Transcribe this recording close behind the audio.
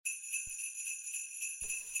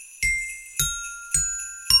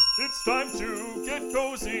It's time to get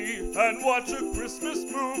cozy and watch a Christmas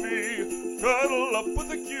movie. Cuddle up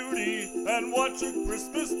with a cutie and watch a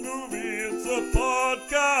Christmas movie. It's a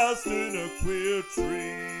podcast in a queer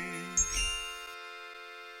tree.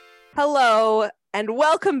 Hello, and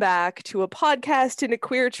welcome back to a podcast in a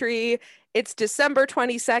queer tree. It's December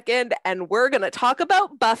 22nd, and we're going to talk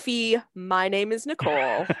about Buffy. My name is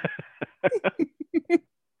Nicole.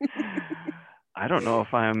 I don't know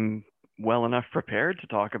if I'm well enough prepared to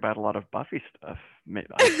talk about a lot of Buffy stuff.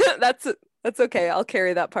 That's okay. I'll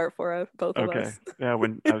carry that part for both of us. Yeah,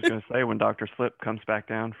 when I was going to say when Dr. Slip comes back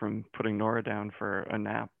down from putting Nora down for a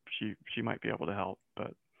nap, she might be able to help.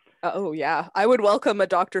 But oh yeah, I would welcome a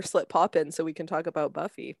Dr. Slip pop in so we can talk about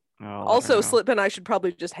Buffy. Also, Slip and I should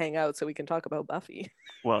probably just hang out so we can talk about Buffy.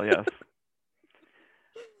 Well, yes.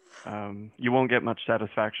 You won't get much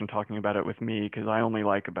satisfaction talking about it with me because I only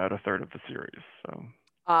like about a third of the series. So.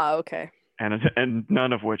 Okay. And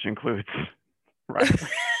none of which includes Riley.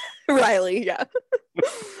 Riley, yeah.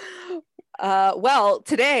 Well,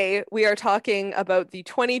 today we are talking about the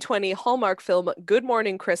 2020 Hallmark film Good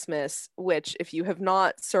Morning Christmas, which, if you have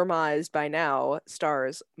not surmised by now,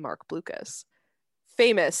 stars Mark Blucas,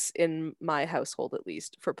 famous in my household at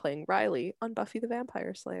least for playing Riley on Buffy the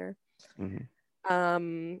Vampire Slayer.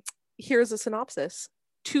 Mm-hmm. Here's a synopsis.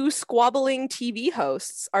 Two squabbling TV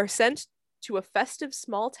hosts are sent to a festive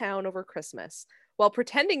small town over Christmas. While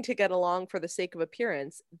pretending to get along for the sake of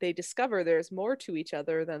appearance, they discover there's more to each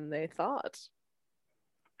other than they thought.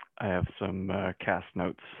 I have some cast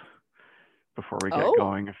notes before we get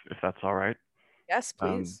going, if that's all right. Yes,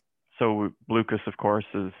 please. So Lucas, of course,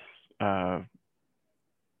 is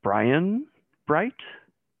Brian Bright?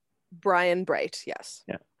 Brian Bright, yes.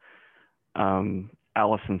 Yeah.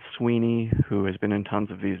 Allison Sweeney, who has been in tons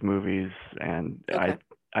of these movies, and okay.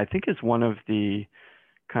 I think is one of the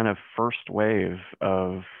kind of first wave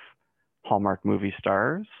of Hallmark movie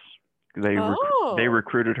stars. They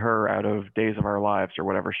recruited her out of Days of Our Lives or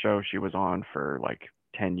whatever show she was on for like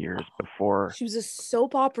 10 years before. She was a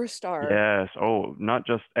soap opera star. Yes. Oh, not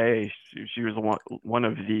just she was one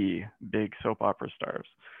of the big soap opera stars.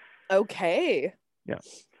 Okay. Yeah.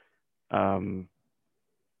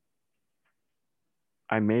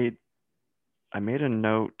 I made a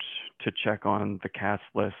note to check on the cast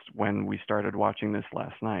list when we started watching this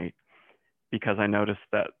last night because I noticed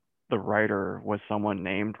that the writer was someone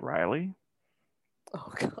named Riley.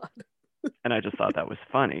 Oh, God. And I just thought that was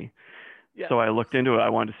funny. Yeah. So I looked into it. I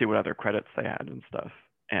wanted to see what other credits they had and stuff.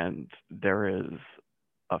 And there is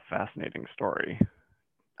a fascinating story.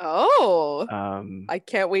 Oh, I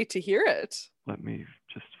can't wait to hear it. Let me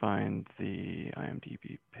just find the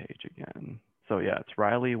IMDb page again. So yeah, it's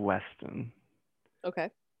Riley Weston. Okay.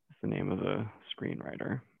 That's the name of the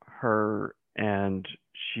screenwriter.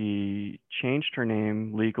 She changed her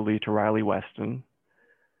name legally to Riley Weston,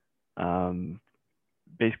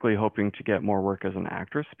 basically hoping to get more work as an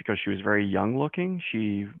actress because she was very young looking.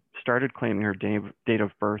 She started claiming her date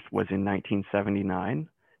of birth was in 1979,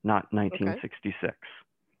 not 1966. Okay.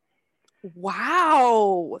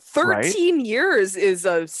 Wow. 13 right? years is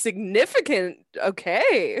a significant,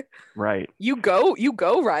 okay. Right. You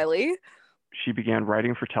go, Riley. She began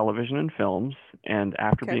writing for television and films, and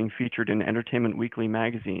after being featured in Entertainment Weekly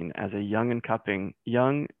magazine as a young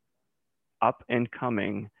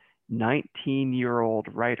up-and-coming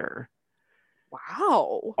 19-year-old writer.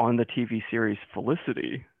 Wow. On the TV series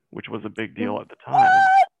Felicity, which was a big deal at the time.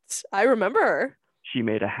 What? I remember. She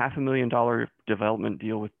made a $500,000 development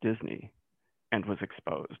deal with Disney and was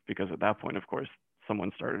exposed because at that point, of course,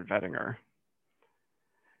 someone started vetting her.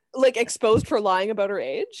 Like exposed for lying about her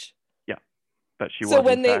age? Yeah. That she was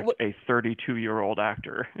in fact a 32-year-old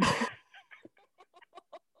actor.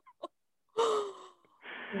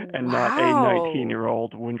 And not a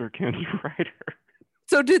 19-year-old wunderkind writer.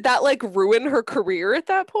 So did that like ruin her career at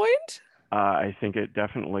that point? I think it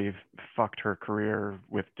definitely fucked her career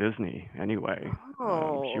with Disney anyway.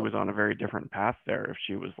 She was on a very different path there if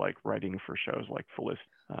she was like writing for shows like Felicity.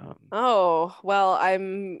 Well,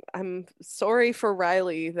 I'm sorry for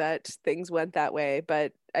Riley that things went that way,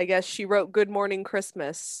 but I guess she wrote Good Morning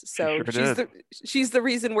Christmas, so she's the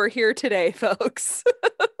reason we're here today, folks.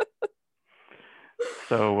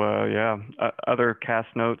 So other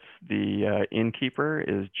cast notes, the innkeeper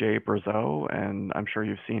is Jay Brazeau, and I'm sure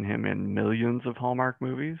you've seen him in millions of Hallmark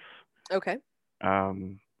movies. Okay.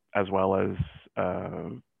 As well as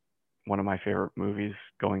one of my favorite movies,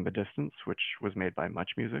 Going the Distance, which was made by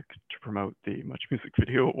Much Music to promote the Much Music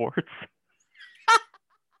Video Awards.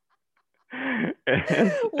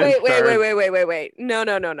 and stars. Wait.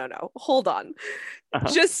 No. Hold on. Uh-huh.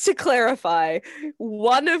 Just to clarify,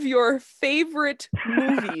 one of your favorite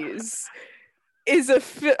movies is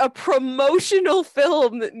a promotional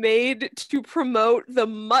film made to promote the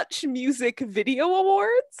Much Music Video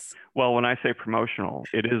Awards? Well, when I say promotional,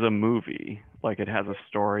 it is a movie. Like, it has a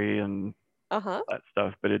story and that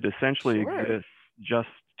stuff, but it essentially exists just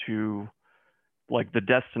to, like, the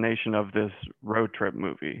destination of this road trip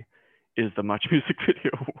movie is the Much Music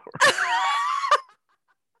Video Award.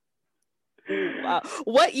 Wow.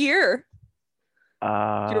 What year? Do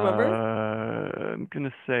you remember? I'm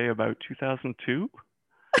gonna say about 2002.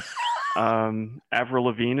 Avril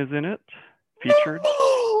Lavigne is in it, featured.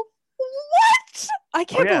 What? I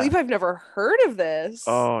can't believe I've never heard of this.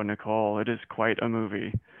 Oh, Nicole, it is quite a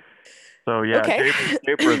movie. So yeah, okay.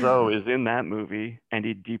 Jay Brazeau is in that movie, and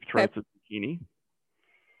he deep throats a zucchini.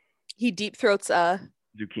 He deep throats a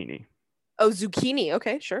zucchini. Oh, zucchini.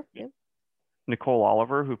 Okay, sure. Yeah. Nicole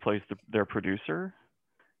Oliver, who plays their producer,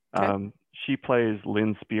 she plays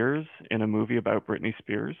Lynn Spears in a movie about Britney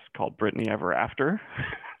Spears called Britney Ever After.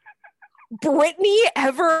 Britney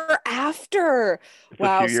Ever After.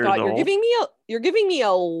 Wow, Scott, you're giving me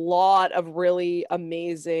a lot of really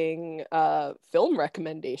amazing film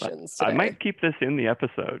recommendations today. I might keep this in the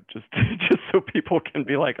episode just so people can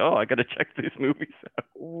be like, oh, I got to check these movies out.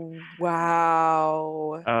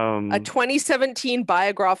 Wow. A 2017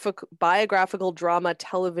 biographical drama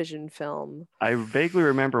television film. I vaguely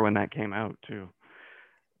remember when that came out too.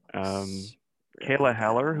 Kayla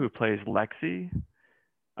Heller, who plays Lexi.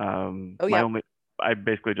 I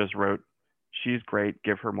basically just wrote, she's great,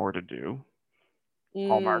 give her more to do.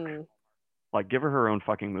 Hallmark. Like, give her own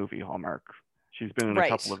fucking movie, Hallmark. She's been in a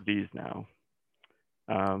couple of these now.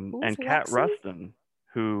 And Kat Rustin,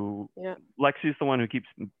 who Lexi's the one who keeps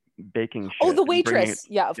baking shit. Oh, the waitress.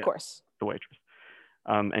 Of course. The waitress.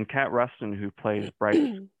 And Kat Rustin, who plays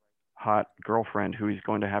Bright's hot girlfriend, who he's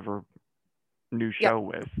going to have her new show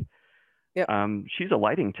with. She's a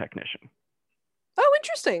lighting technician. Oh,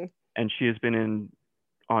 interesting. And she has been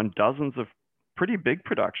on dozens of pretty big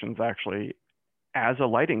productions, actually, as a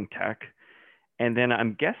lighting tech. And then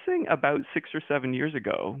I'm guessing about 6 or 7 years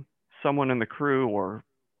ago, someone in the crew or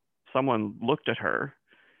someone looked at her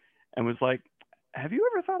and was like, have you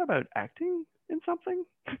ever thought about acting in something?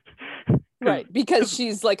 Right, because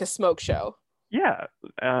she's like a smoke show. Yeah.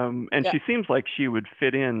 And she seems like she would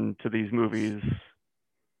fit into these movies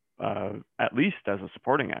at least as a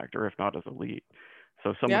supporting actor, if not as a lead.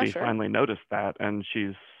 So somebody finally noticed that, and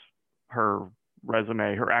her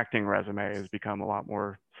acting resume has become a lot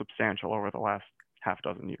more substantial over the last half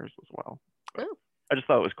dozen years as well. Oh. I just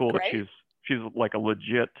thought it was cool that she's like a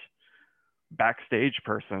legit backstage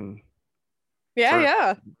person.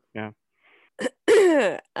 Yeah. Yeah.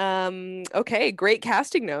 Okay, great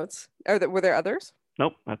casting notes. Were there others?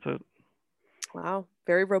 Nope, that's it. Wow,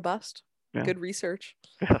 very robust. Yeah. Good research.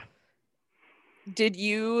 Yeah. Did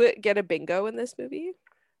you get a bingo in this movie?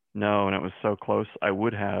 No, and it was so close. I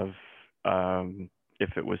would have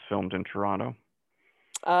if it was filmed in Toronto.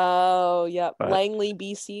 Oh, yeah. But Langley,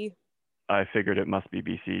 BC. I figured it must be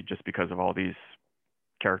BC just because of all these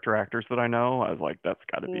character actors that I know. I was like, that's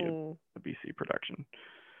got to be a BC production.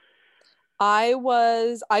 I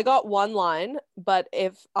got one line, but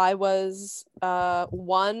if I was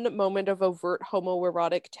one moment of overt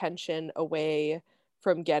homoerotic tension away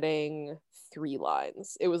from getting 3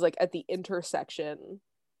 lines. It was like at the intersection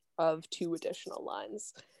of 2 additional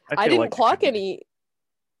lines. I didn't clock any.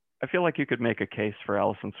 I feel like you could make a case for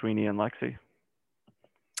Alison Sweeney and Lexi.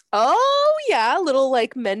 Oh yeah, little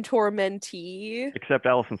like mentor mentee. Except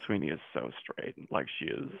Alison Sweeney is so straight. Like she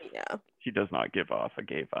is. Yeah. She does not give off a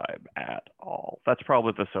gay vibe at all. That's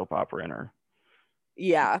probably the soap opera in her.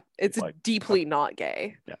 Yeah, it's like, deeply not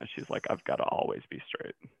gay. Yeah, she's like, I've got to always be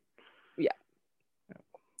straight. Yeah.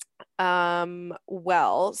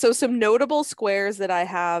 Well, so some notable squares that I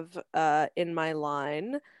have in my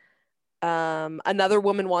line. Another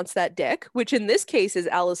woman wants that dick, which in this case is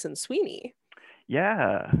Alison Sweeney.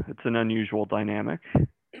 Yeah, it's an unusual dynamic.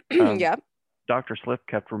 Yeah. Dr. Slip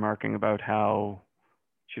kept remarking about how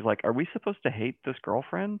she's like, are we supposed to hate this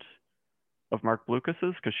girlfriend of Mark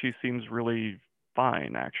Blucas's? Because she seems really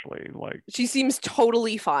fine, actually. Like, she seems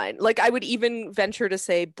totally fine. Like, I would even venture to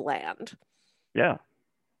say bland. Yeah.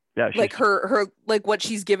 Yeah. Like her like what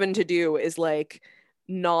she's given to do is like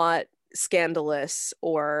not scandalous,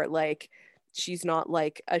 or like she's not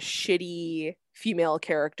like a shitty female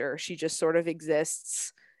character. She just sort of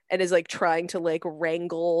exists and is like trying to like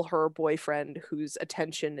wrangle her boyfriend whose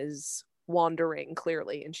attention is wandering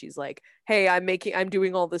clearly, and she's like, hey, I'm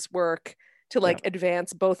doing all this work to like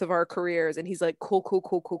advance both of our careers. And he's like, cool, cool,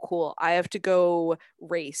 cool, cool, cool. I have to go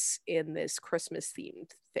race in this Christmas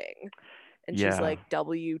themed thing. And she's like,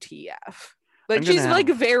 WTF. Like, she's like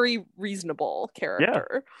a very reasonable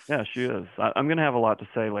character. Yeah, she is. I'm going to have a lot to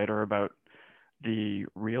say later about the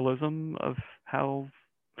realism of how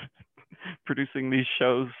producing these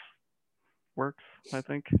shows works, I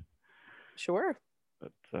think. Sure.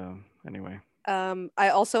 But anyway. I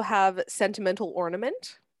also have Sentimental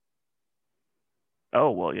Ornament.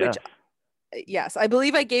 Oh, well, yes. Which, yes, I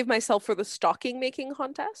believe I gave myself for the stocking making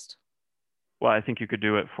contest. Well, I think you could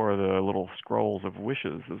do it for the little scrolls of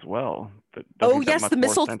wishes as well. That doesn't get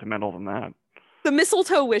much more sentimental than that. The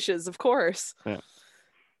mistletoe wishes, of course. Yeah.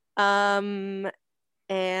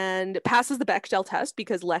 And passes the Bechdel test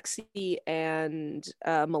because Lexi and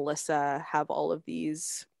Melissa have all of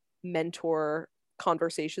these mentor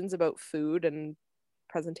conversations about food and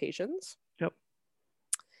presentations. Yep.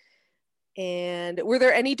 And were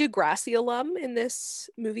there any Degrassi alum in this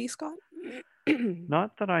movie, Scott?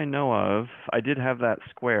 Not that I know of. I did have that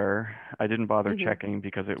square. I didn't bother checking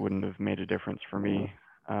because it wouldn't have made a difference for me.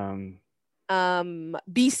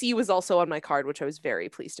 BC was also on my card, which I was very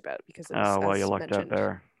pleased about because it was, well, you lucked out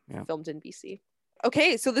there. Yeah. Filmed in BC.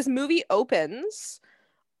 Okay, so this movie opens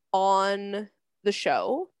on the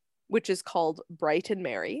show, which is called Bright and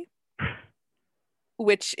Merry,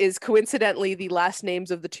 which is coincidentally the last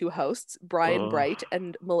names of the two hosts, Brian Bright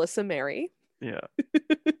and Melissa Merry. Yeah.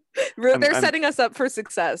 They're setting us up for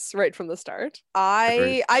success right from the start.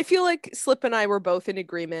 I feel like Slip and I were both in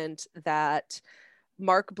agreement that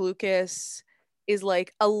Mark Blucas is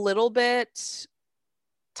like a little bit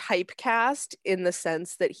typecast in the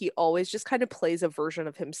sense that he always just kind of plays a version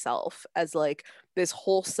of himself as like this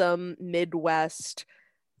wholesome Midwest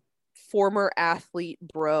former athlete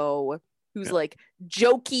bro who's like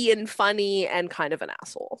jokey and funny and kind of an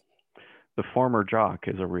asshole. The former jock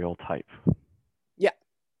is a real type. Yeah.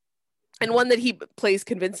 And one that he plays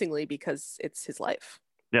convincingly because it's his life.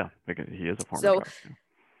 Yeah, because he is a former jock.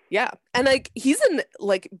 Yeah. And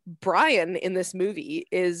like Brian in this movie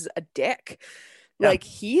is a dick. Yeah. Like,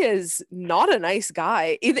 he is not a nice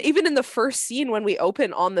guy. Even in the first scene when we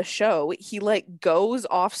open on the show, he like goes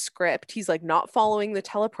off script. He's like not following the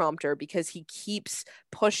teleprompter because he keeps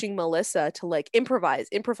pushing Melissa to like improvise,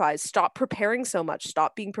 stop preparing so much,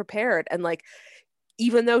 stop being prepared. And like,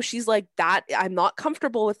 even though she's like, that I'm not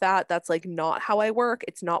comfortable with that, that's like not how I work,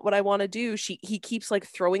 it's not what I want to do, he keeps like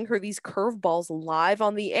throwing her these curveballs live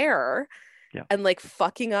on the air and like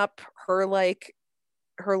fucking up her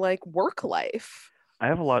work life. I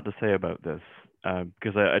have a lot to say about this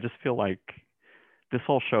because I just feel like this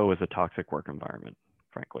whole show is a toxic work environment,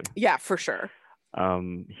 frankly. Yeah, for sure.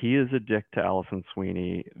 He is a dick to Allison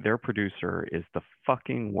Sweeney. Their producer is the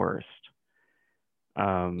fucking worst.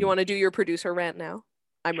 You want to do your producer rant now?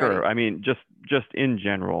 I'm sure. ready. I mean, just in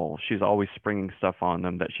general, she's always springing stuff on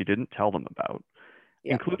them that she didn't tell them about,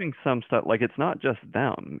 including some stuff. Like, it's not just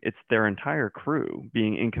them, it's their entire crew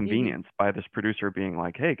being inconvenienced by this producer being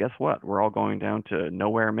like, hey, guess what? We're all going down to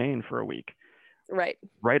Nowhere, Maine for a week. Right.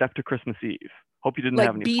 Right up to Christmas Eve. Hope you didn't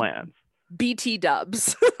have any plans. BT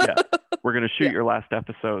dubs. Yeah. We're going to shoot your last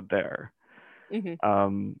episode there.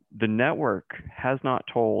 The network has not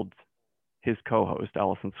told his co-host,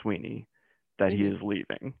 Allison Sweeney, that he is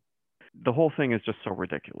leaving. The whole thing is just so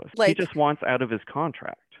ridiculous. Like, he just wants out of his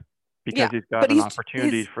contract because he's got an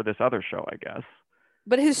opportunity for this other show, I guess.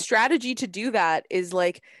 But his strategy to do that is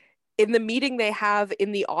like, in the meeting they have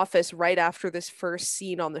in the office right after this first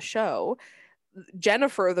scene on the show,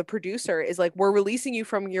 Jennifer, the producer, is like, we're releasing you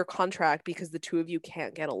from your contract because the two of you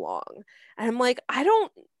can't get along. And I'm like,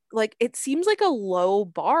 it seems like a low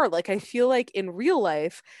bar. Like, I feel like in real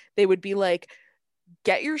life, they would be like,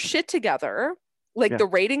 get your shit together. Like, the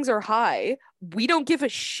ratings are high. We don't give a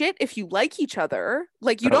shit if you like each other.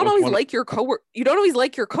 Like, you don't always like your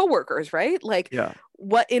coworkers, right? Like,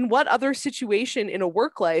 in what other situation in a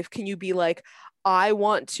work life can you be like, I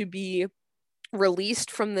want to be released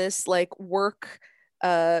from this like work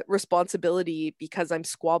responsibility because I'm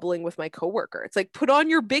squabbling with my coworker? It's like, put on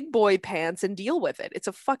your big boy pants and deal with it. It's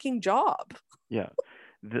a fucking job. Yeah.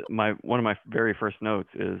 One of my very first notes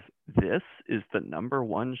is, this is the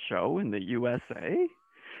 #1 show in the USA?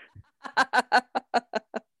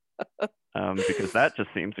 Because that just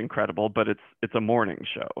seems incredible, but it's a morning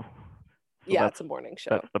show. So it's a morning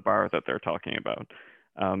show. That's the bar that they're talking about.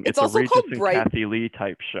 It's a also Regis called and Bright. Kathy Lee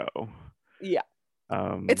type show. Yeah.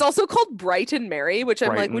 It's also called Bright and Merry, which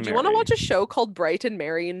I'm like, would you want to watch a show called Bright and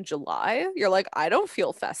Merry in July? You're like, I don't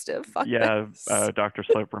feel festive. Fuck this. Dr.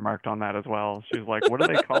 Slope remarked on that as well. She's like, what do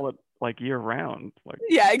they call it like year round? Like,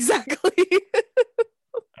 yeah, exactly.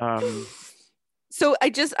 So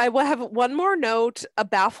I will have one more note, a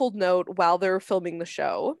baffled note while they're filming the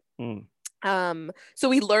show. So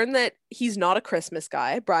we learn that he's not a Christmas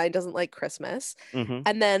guy. Brian doesn't like Christmas.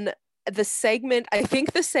 And then the segment, I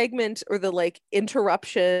think the segment or the like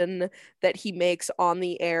interruption that he makes on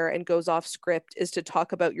the air and goes off script is to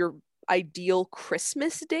talk about your ideal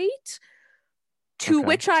Christmas date. To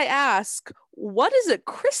which I ask, what is a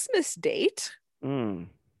Christmas date?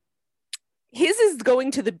 His is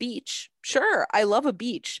going to the beach. Sure, I love a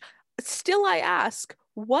beach. Still, I ask,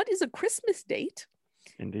 what is a Christmas date?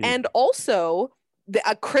 Indeed. And also,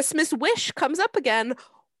 a Christmas wish comes up again.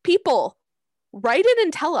 People, write in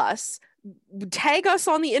and tell us, tag us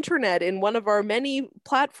on the internet in one of our many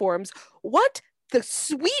platforms. What the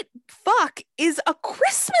sweet fuck is a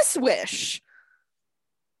Christmas wish?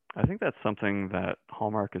 I think that's something that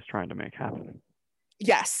Hallmark is trying to make happen.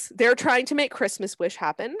 Yes, they're trying to make Christmas wish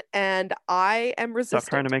happen, and I am resistant. Stop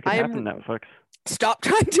trying to make it happen, Netflix. Stop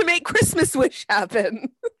trying to make Christmas wish happen.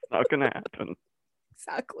 Not gonna happen.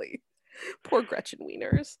 Exactly. Poor Gretchen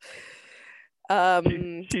Wieners.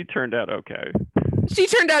 She turned out okay. She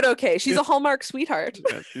turned out okay. She's a Hallmark sweetheart.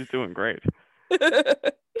 Yeah, she's doing great.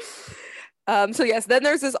 So yes, then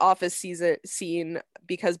there's this office scene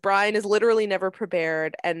because Brian is literally never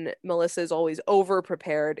prepared and Melissa is always over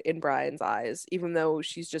prepared in Brian's eyes, even though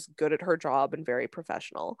she's just good at her job and very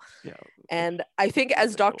professional. Yeah. And I think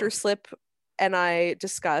as Dr. Slip and I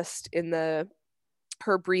discussed in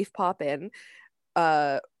her brief pop-in,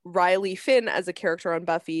 Riley Finn as a character on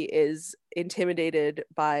Buffy is intimidated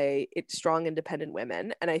by strong independent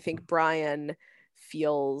women, and I think Brian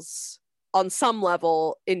feels on some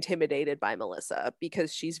level intimidated by Melissa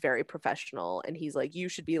because she's very professional, and he's like, you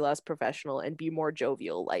should be less professional and be more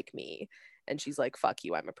jovial like me, and she's like, fuck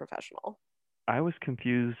you, I'm a professional. I was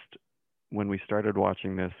confused when we started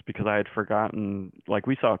watching this because I had forgotten, like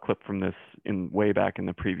we saw a clip from this way back in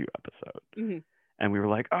the preview episode. And we were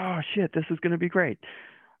like, oh shit, this is going to be great.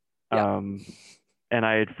 Yep. And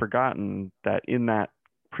I had forgotten that in that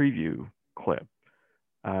preview clip,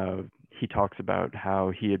 he talks about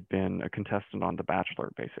how he had been a contestant on The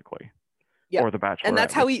Bachelor, basically. Yep. Or The Bachelor, and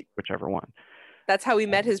that's how whichever one. That's how he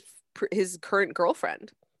met his current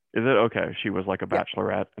girlfriend. Is it? Okay, she was like a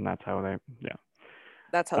bachelorette, and that's how they,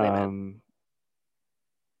 That's how they met.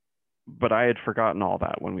 But I had forgotten all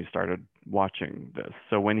that when we started watching this.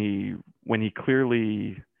 So when he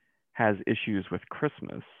clearly has issues with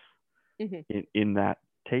Christmas in that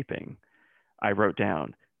taping, I wrote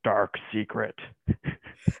down dark secret.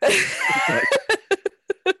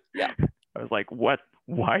 Yeah. I was like, what?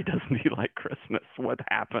 Why doesn't he like Christmas? What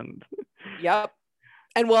happened? Yep.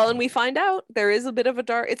 And we find out there is a bit of a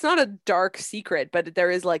dark, it's not a dark secret, but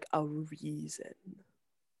there is like a reason.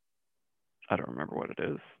 I don't remember what it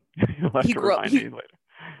is. You'll have to remind me later.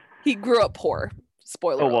 He grew up poor.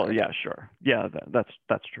 Spoiler alert. Oh, well, yeah, sure. Yeah,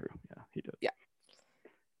 that's true. Yeah, he did. Yeah.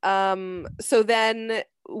 So then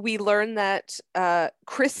we learn that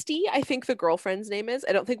Christy, I think the girlfriend's name is.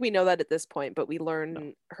 I don't think we know that at this point, but we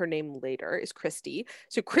learn her name later is Christy.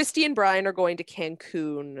 So Christy and Brian are going to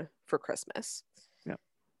Cancun for Christmas. Yeah.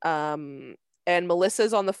 And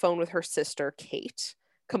Melissa's on the phone with her sister, Kate,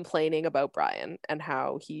 complaining about Brian and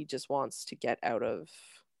how he just wants to get out of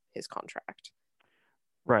his contract.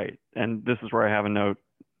 Right. And this is where I have a note.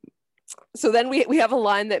 So then we have a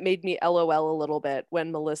line that made me LOL a little bit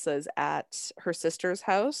when Melissa's at her sister's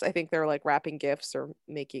house. I think they're like wrapping gifts or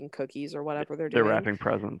making cookies or whatever they're doing. They're wrapping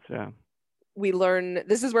presents, yeah.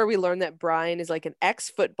 This is where we learn that Brian is like an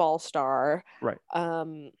ex-football star. Right.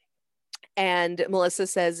 And Melissa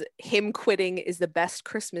says him quitting is the best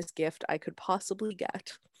Christmas gift I could possibly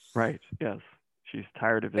get. Right. Yes. She's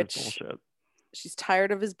tired of his bullshit. She's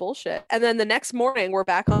tired of his bullshit. And then the next morning we're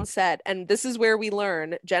back on set. And this is where we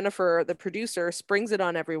learn, Jennifer, the producer, springs it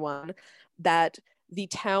on everyone that the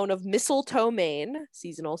town of Mistletoe, Maine,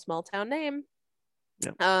 seasonal small town name,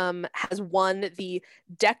 has won the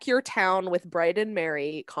Deck Your Town with Bright and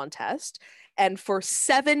Merry contest. And for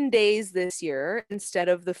 7 days this year, instead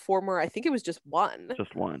of the former, I think it was just one.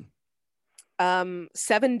 Just one.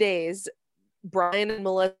 7 days, Brian and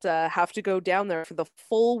Melissa have to go down there for the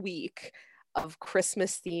full week of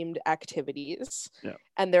Christmas themed activities. Yeah.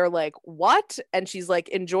 And they're like, what? And she's like,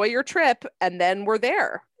 enjoy your trip. And then we're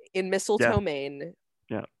there in Mistletoe, Maine.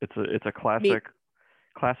 Yeah. It's a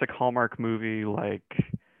classic Hallmark movie. Like,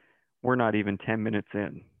 we're not even 10 minutes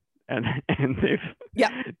in and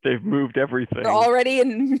they've moved everything. They're already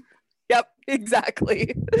in. Yep,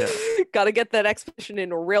 exactly. Yeah. Got to get that expedition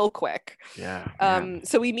in real quick. Yeah.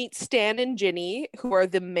 So we meet Stan and Ginny, who are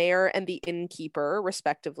the mayor and the innkeeper,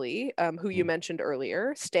 respectively, who you mentioned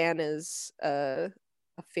earlier. Stan is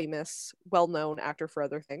a famous, well-known actor for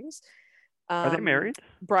other things. Are they married?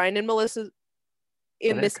 Brian and Melissa,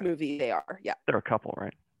 in this movie, they are. Yeah. They're a couple,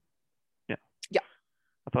 right? Yeah. Yeah.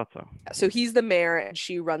 I thought so. So he's the mayor and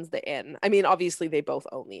she runs the inn. I mean, obviously they both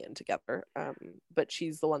own the inn together, but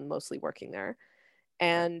she's the one mostly working there.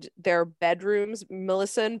 And their bedrooms,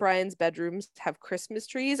 Melissa and Brian's bedrooms, have Christmas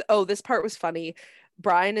trees. Oh, this part was funny.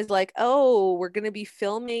 Brian is like, oh, we're going to be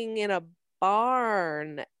filming in a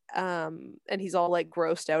barn. And he's all like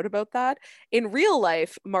grossed out about that. In real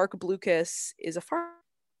life, Mark Blucas is a farmer.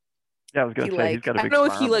 Yeah, I was going to say, he's got a big I don't know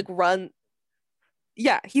farm. if he like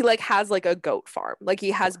yeah, he like has like a goat farm. Like he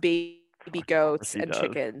has baby goats and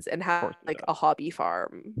chickens and has like a hobby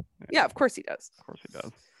farm. Yeah, of course he does. Of course he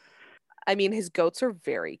does. I mean, his goats are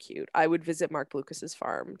very cute. I would visit Mark Blucas's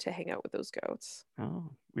farm to hang out with those goats. Oh,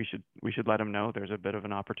 we should let him know there's a bit of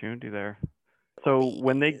an opportunity there. So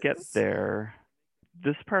when they get there,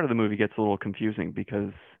 this part of the movie gets a little confusing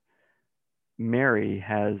because Mary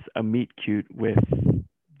has a meet cute with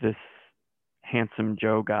this handsome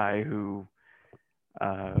Joe guy who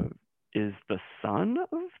is the son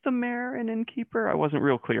of the mayor and innkeeper. I wasn't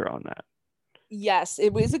real clear on that. Yes,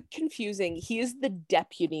 it was confusing. He is the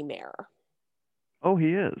deputy mayor. Oh,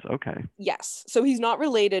 he is? Okay. Yes. So he's not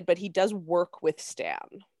related, but he does work with Stan.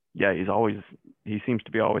 Yeah, he seems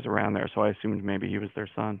to be always around there, so I assumed maybe he was their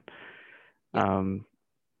son. Yeah.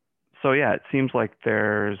 So yeah, it seems like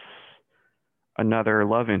there's another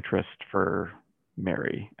love interest for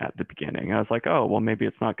Mary at the beginning. I was like, oh, well, maybe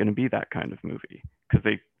it's not going to be that kind of movie because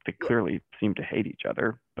they clearly seem to hate each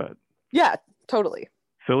other, but yeah, totally.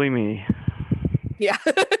 Silly me. Yeah.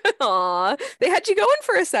 Aw, they had you going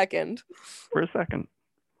for a second.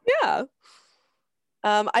 Yeah.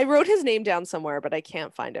 I wrote his name down somewhere, but I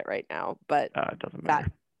can't find it right now. But it doesn't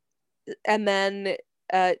matter. And then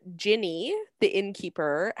Ginny, the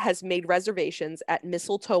innkeeper, has made reservations at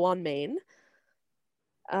Mistletoe on Main.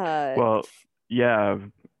 Well, yeah,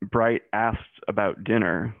 Bright asked about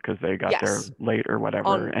dinner because they got there late or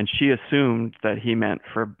whatever, and she assumed that he meant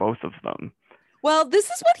for both of them. Well, this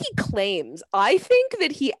is what he claims. I think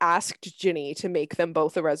that he asked Ginny to make them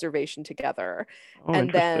both a reservation together. Oh,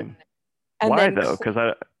 interesting. Why though?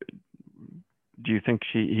 Because do you think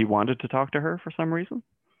he wanted to talk to her for some reason?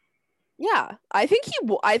 Yeah, I think he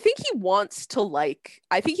wants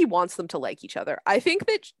them to like each other. I think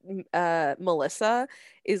that Melissa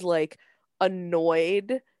is like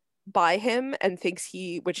annoyed by him and thinks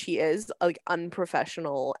which he is, like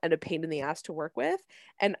unprofessional and a pain in the ass to work with.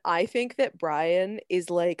 And I think that Brian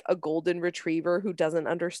is like a golden retriever who doesn't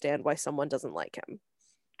understand why someone doesn't like him.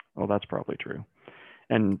 Well, that's probably true.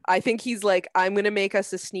 And I think he's like, I'm gonna make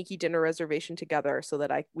us a sneaky dinner reservation together so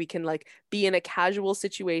that we can like be in a casual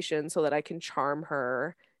situation so that I can charm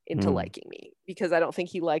her into liking me, because I don't think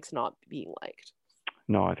he likes not being liked.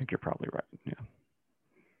 No, I think you're probably right. Yeah.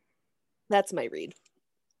 That's my read.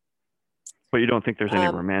 But you don't think there's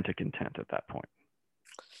any romantic intent at that point?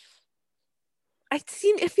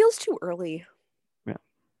 It feels too early. Yeah.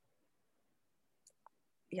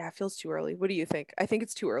 Yeah, it feels too early. What do you think? I think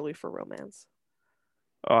it's too early for romance.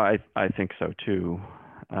 Oh, I think so too.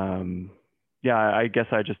 Yeah, I guess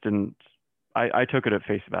I just didn't. I took it at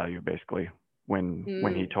face value basically when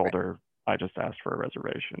he told her. I just asked for a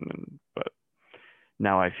reservation, but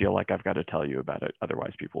now I feel like I've got to tell you about it.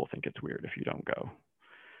 Otherwise, people will think it's weird if you don't go.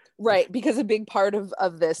 Right, because a big part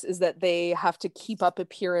of this is that they have to keep up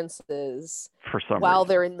appearances while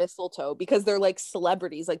they're in Mistletoe, because they're like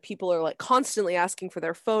celebrities. Like people are like constantly asking for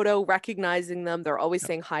their photo, recognizing them. They're always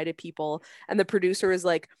saying hi to people. And the producer is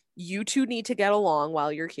like, you two need to get along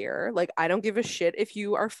while you're here. Like, I don't give a shit if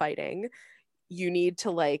you are fighting. You need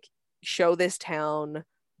to like show this town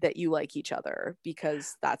that you like each other,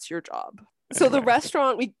 because that's your job. Anyway. So the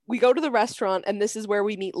restaurant, we go to the restaurant, and this is where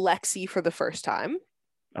we meet Lexi for the first time.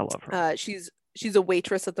 I love her. She's a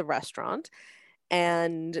waitress at the restaurant,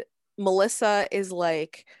 and Melissa is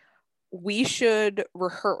like, we should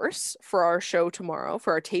rehearse for our show tomorrow,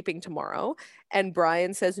 for our taping tomorrow. And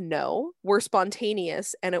Brian says, no, we're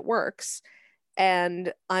spontaneous and it works.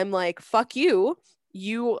 And I'm like, fuck you.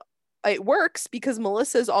 It works because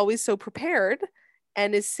Melissa is always so prepared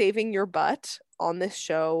and is saving your butt on this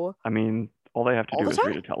show. I mean, all they have to do is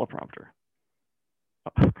read a teleprompter.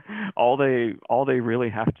 all they really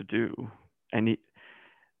have to do, and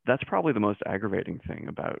that's probably the most aggravating thing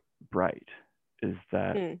about Bright, is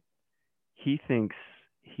that he thinks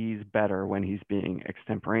he's better when he's being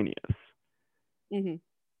extemporaneous,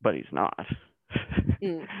 but he's not.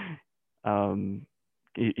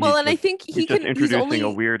 I think he's just introducing a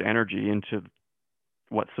weird energy into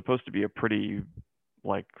what's supposed to be a pretty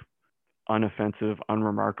like unoffensive,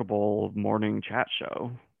 unremarkable morning chat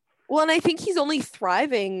show. Well, and I think he's only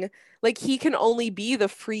thriving, like he can only be the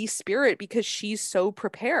free spirit because she's so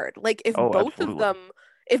prepared. Like Absolutely.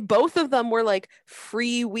 if both of them were like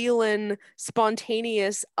freewheeling,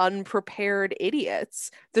 spontaneous, unprepared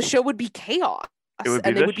idiots, the show would be chaos It would be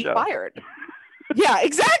and they this would be show. fired. Yeah,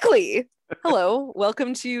 exactly. Hello,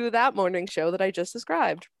 welcome to that morning show that I just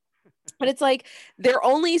described. But it's like they're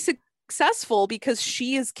only successful because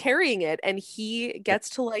she is carrying it and he gets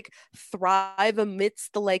to like thrive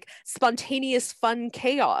amidst the like spontaneous fun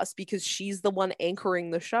chaos because she's the one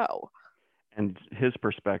anchoring the show. And his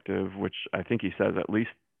perspective, which I think he says at least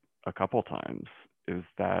a couple times, is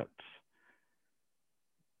that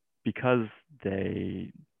because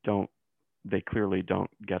they clearly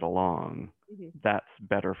don't get along, that's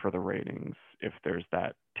better for the ratings if there's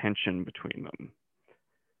that tension between them.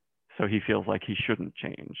 So he feels like he shouldn't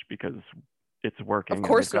change because it's working. Of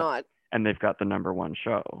course not. And they've got the number one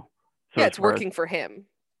show. So yeah, it's working for him.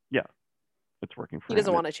 Yeah, it's working for him. He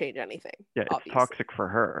doesn't want to change anything. Yeah, obviously. It's toxic for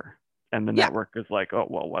her. And the network is like, oh,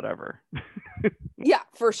 well, whatever. Yeah,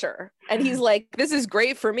 for sure. And he's like, this is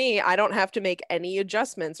great for me. I don't have to make any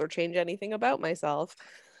adjustments or change anything about myself.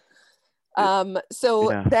 Then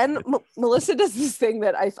Melissa does this thing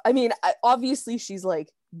that I mean, obviously she's like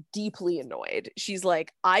deeply annoyed. She's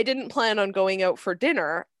like, I didn't plan on going out for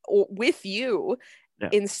dinner with you. Yeah.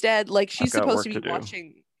 Instead, like she's supposed to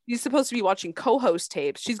be watching co-host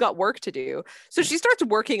tapes. She's got work to do. So she starts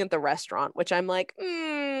working at the restaurant, which I'm like,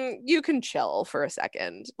 you can chill for a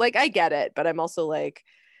second. Like, I get it, but I'm also like,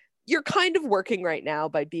 you're kind of working right now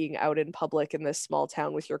by being out in public in this small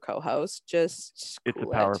town with your co-host. It's a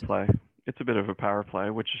power play. It's a bit of a power play,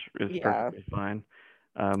 which is perfectly fine.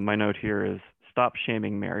 My note here is stop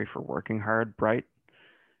shaming Mary for working hard, Bright.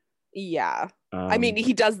 Yeah. I mean,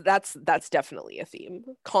 he does. That's definitely a theme.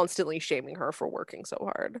 Constantly shaming her for working so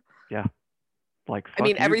hard. Yeah. Like, I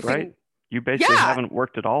mean, everything. Bright. You basically haven't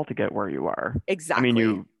worked at all to get where you are. Exactly. I mean,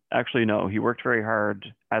 you actually know he worked very hard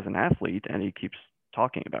as an athlete and he keeps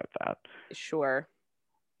talking about that. Sure.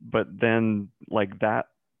 But then, like, that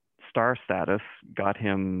star status got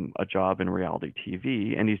him a job in reality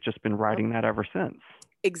TV, and he's just been riding that ever since.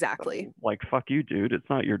 Exactly. So, like, fuck you, dude. It's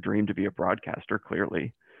not your dream to be a broadcaster,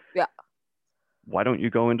 clearly. Yeah. Why don't you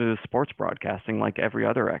go into sports broadcasting like every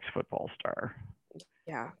other ex-football star?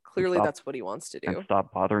 Yeah, clearly that's what he wants to do. And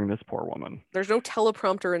stop bothering this poor woman. There's no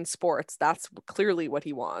teleprompter in sports. That's clearly what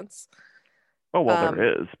he wants. Oh, well,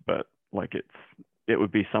 there is, but like it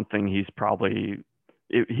would be something he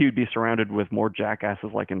would be surrounded with more jackasses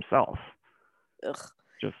like himself. Ugh.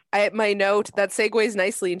 My note that segues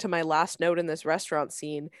nicely into my last note in this restaurant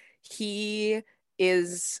scene. He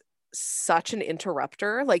is such an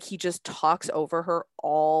interrupter. Like, he just talks over her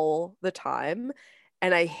all the time,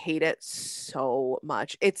 and I hate it so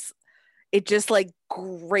much. It just like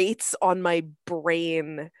grates on my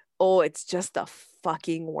brain. Oh, it's just the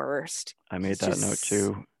fucking worst. I made that note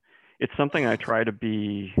too. It's something I try to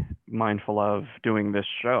be mindful of doing this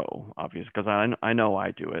show, obviously, because I know I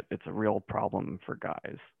do it. It's a real problem for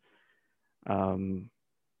guys.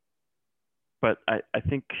 But I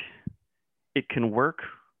think it can work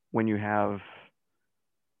when you have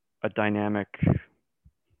a dynamic,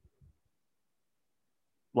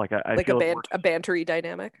 like I feel a bantery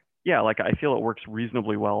dynamic. Yeah, like I feel it works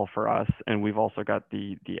reasonably well for us, and we've also got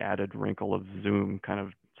the added wrinkle of Zoom. Kind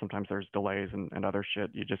of sometimes there's delays and other shit.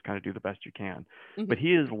 You just kind of do the best you can. Mm-hmm. But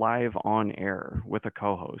he is live on air with a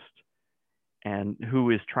co-host, and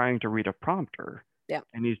who is trying to read a prompter. Yeah.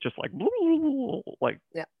 And he's just like,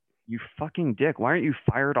 you fucking dick. Why aren't you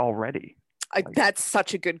fired already? That's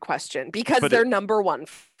such a good question, because they're number one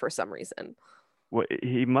for some reason. Well,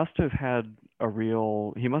 he must have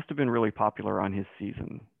been really popular on his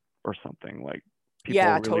season or something. Like, people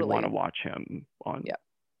really want to watch him on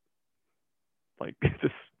like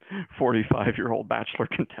this 45-year-old bachelor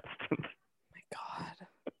contestant. Oh my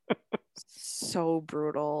God. So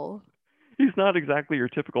brutal. He's not exactly your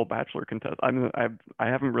typical bachelor contestant. I mean, I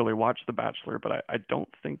haven't really watched The Bachelor, but I don't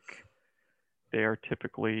think they are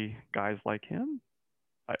typically guys like him.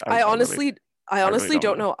 I honestly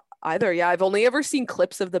don't know either. Yeah, I've only ever seen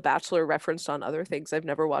clips of The Bachelor referenced on other things. I've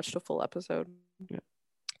never watched a full episode. Yeah.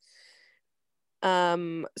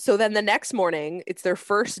 So then the next morning, it's their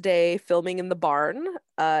first day filming in the barn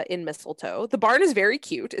in Mistletoe. The barn is very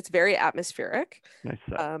cute. It's very atmospheric. Nice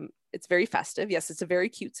set. It's very festive. Yes, it's a very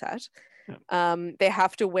cute set. Yeah. They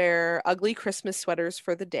have to wear ugly Christmas sweaters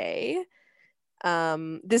for the day.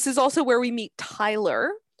 This is also where we meet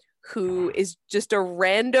Tyler, who is just a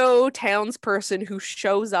rando townsperson who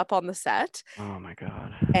shows up on the set. Oh my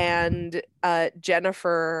God. And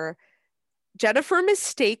Jennifer Jennifer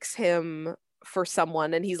mistakes him for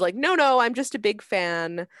someone, and he's like, no, I'm just a big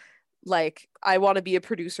fan. Like, I want to be a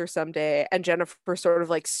producer someday. And Jennifer sort of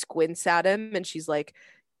like squints at him, and she's like,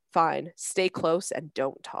 fine, stay close and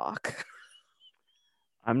don't talk.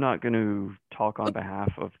 I'm not going to talk on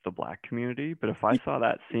behalf of the Black community, but if I saw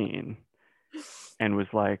that scene and was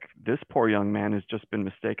like, this poor young man has just been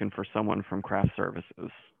mistaken for someone from craft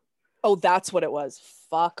services. Oh, that's what it was.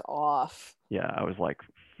 Fuck off. Yeah, I was like,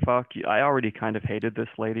 fuck you. I already kind of hated this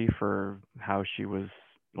lady for how she was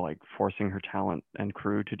like forcing her talent and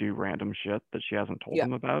crew to do random shit that she hasn't told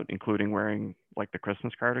them about, including wearing like the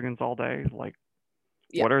Christmas cardigans all day. Like,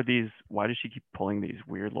 what are these? Why does she keep pulling these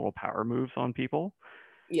weird little power moves on people?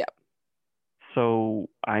 Yeah. So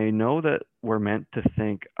I know that we're meant to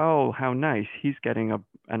think, oh, how nice, he's getting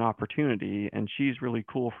an opportunity and she's really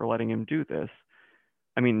cool for letting him do this.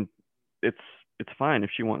 I mean, it's fine if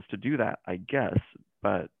she wants to do that, I guess,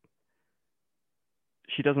 but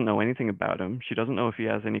she doesn't know anything about him. She doesn't know if he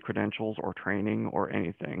has any credentials or training or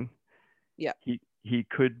anything. Yeah. He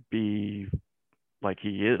could be like,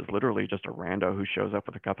 he is literally just a rando who shows up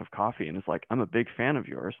with a cup of coffee and is like, I'm a big fan of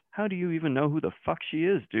yours. How do you even know who the fuck she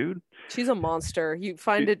is, dude? She's a monster. You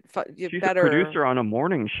find she's better. A producer on a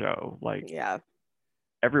morning show. Like, yeah.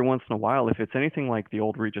 Every once in a while, if it's anything like the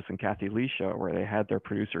old Regis and Kathy Lee show where they had their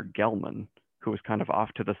producer Gelman, who was kind of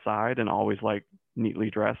off to the side and always like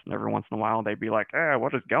neatly dressed, and every once in a while they'd be like,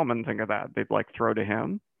 what does Gelman think of that? They'd like throw to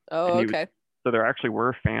him. Oh, okay. So there actually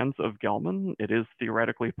were fans of Gelman. It is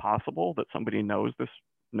theoretically possible that somebody knows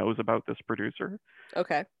about this producer.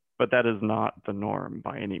 Okay. But that is not the norm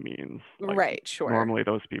by any means. Like, right, sure. Normally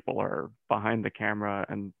those people are behind the camera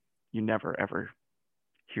and you never ever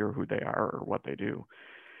hear who they are or what they do.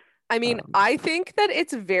 I mean, I think that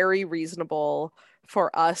it's very reasonable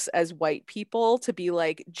for us as white people to be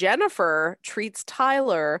like, Jennifer treats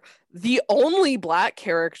Tyler, the only Black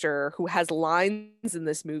character who has lines in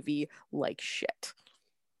this movie, like shit.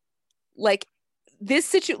 Like, this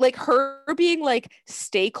situation, like her being like,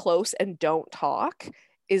 stay close and don't talk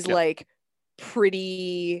is like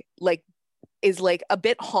pretty, like, is like a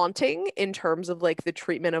bit haunting in terms of like the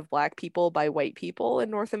treatment of Black people by white people in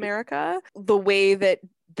North America. The way that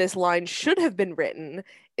this line should have been written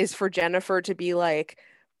is for Jennifer to be like,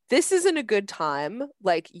 this isn't a good time.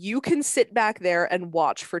 Like, you can sit back there and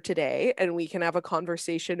watch for today, and we can have a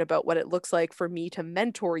conversation about what it looks like for me to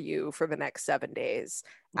mentor you for the next 7 days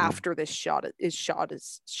after this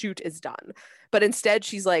shoot is done. But instead,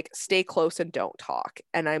 she's like, stay close and don't talk.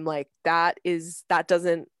 And I'm like, it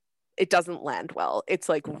doesn't land well. It's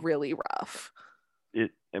like really rough.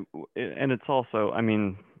 And it's also, I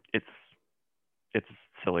mean, it's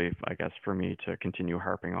silly, I guess, for me to continue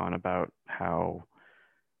harping on about how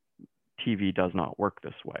TV does not work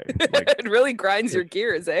this way. Like, it really grinds your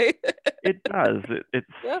gears, eh? It does. It's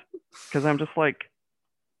because I'm just like,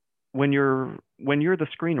 when you're the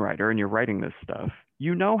screenwriter and you're writing this stuff,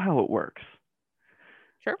 you know how it works.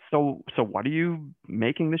 Sure. So what are you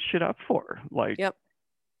making this shit up for? Like,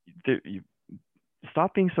 you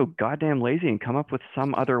stop being so goddamn lazy and come up with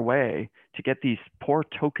some other way to get these poor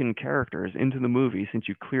token characters into the movie, since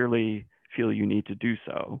you clearly feel you need to do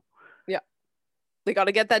so. Yeah. They got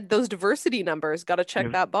to get those diversity numbers, got to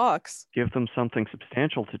check that box. Give them something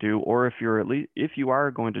substantial to do, or if you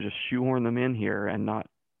are going to just shoehorn them in here and not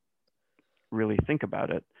really think about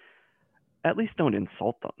it, at least don't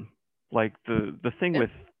insult them. Like the thing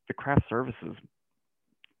with the craft services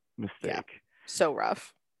mistake. Yeah. So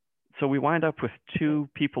rough. So we wind up with two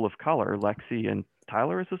people of color, Lexi and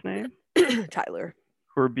Tyler is his name? Tyler.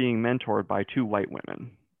 Who are being mentored by two white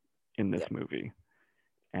women in this movie.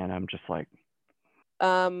 And I'm just like...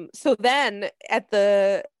 So then at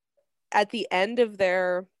the end of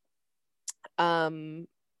their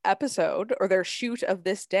episode, or their shoot of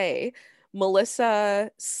this day, Melissa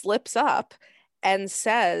slips up and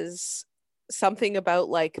says something about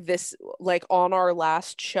like this, like on our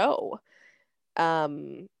last show.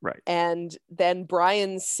 Right. And then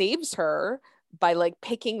Brian saves her by like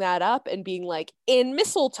picking that up and being like, in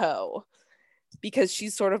mistletoe, because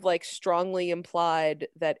she's sort of like strongly implied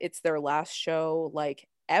that it's their last show like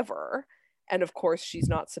ever. And of course she's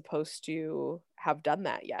not supposed to have done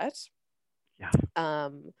that yet. Yeah.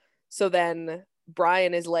 So then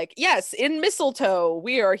Brian is like, yes, in mistletoe,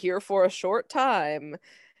 we are here for a short time.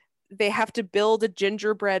 They have to build a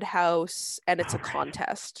gingerbread house and it's a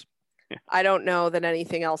contest. Yeah. I don't know that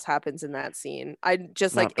anything else happens in that scene. I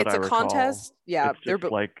just like, it's a contest. Yeah. It's just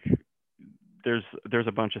like there's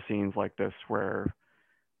a bunch of scenes like this where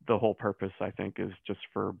the whole purpose, I think, is just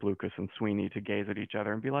for Blucas and Sweeney to gaze at each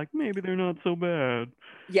other and be like, maybe they're not so bad.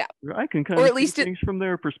 Yeah. I can kind Or of at least see things from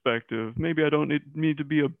their perspective. Maybe I don't need to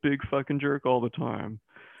be a big fucking jerk all the time.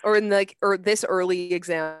 Or in like, or this early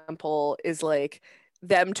example is like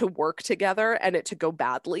them to work together and it to go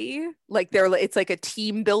badly. Like it's like a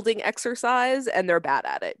team building exercise and they're bad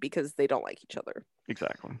at it because they don't like each other.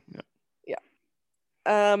 Exactly. Yeah.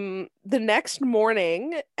 The next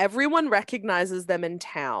morning, everyone recognizes them in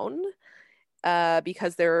town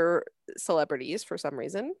because they're celebrities for some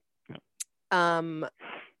reason. Yeah.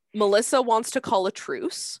 Melissa wants to call a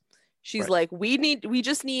truce. She's Right. like, we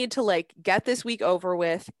just need to like get this week over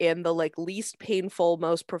with in the like least painful,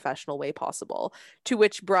 most professional way possible. To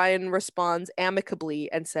which Brian responds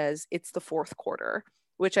amicably and says, it's the fourth quarter,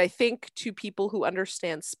 which I think to people who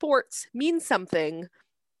understand sports means something.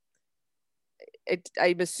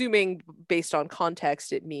 I'm assuming based on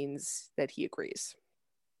context, it means that he agrees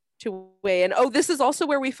to weigh in. Oh, this is also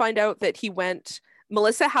where we find out that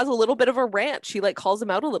Melissa has a little bit of a rant. She like calls him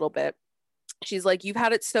out a little bit. She's like, you've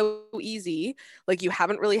had it so easy. Like, you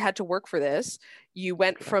haven't really had to work for this. You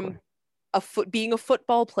went from being a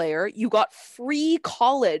football player. You got free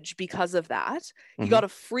college because of that. Mm-hmm. You got a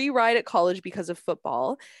free ride at college because of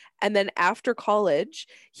football. And then after college,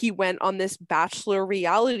 he went on this Bachelor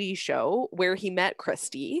reality show where he met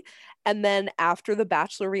Christy. And then after the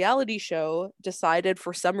Bachelor reality show, decided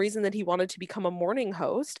for some reason that he wanted to become a morning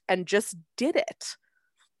host and just did it.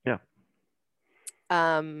 Yeah.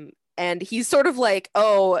 And he's sort of like,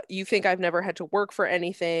 oh, you think I've never had to work for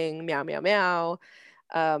anything, meow, meow, meow.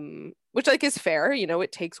 Which like is fair, you know,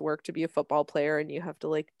 it takes work to be a football player and you have to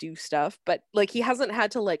like do stuff, but like he hasn't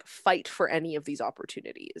had to like fight for any of these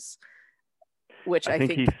opportunities, which I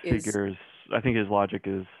think his logic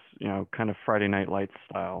is, you know, kind of Friday Night Lights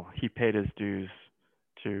style. He paid his dues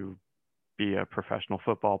to be a professional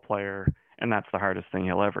football player, and that's the hardest thing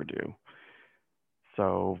he'll ever do.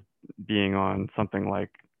 So being on something like,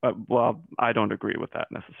 well, I don't agree with that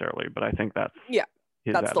necessarily, but I think that's his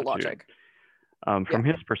attitude. The logic. From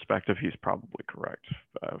his perspective, he's probably correct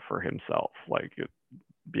for himself. Like,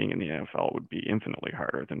 being in the NFL would be infinitely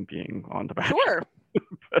harder than being on the Bachelor.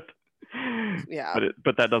 Sure.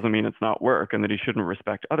 but that doesn't mean it's not work, and that he shouldn't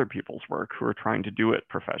respect other people's work who are trying to do it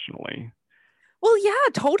professionally. Well, yeah,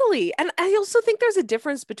 totally. And I also think there's a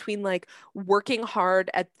difference between like working hard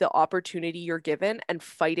at the opportunity you're given and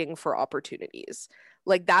fighting for opportunities.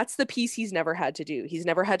 Like, that's the piece he's never had to do. He's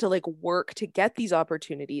never had to like work to get these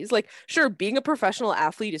opportunities. Like, sure, being a professional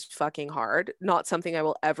athlete is fucking hard. Not something I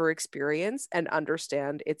will ever experience and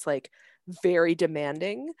understand. It's like very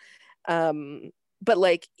demanding. But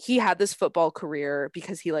like, he had this football career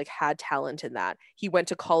because he like had talent in that. He went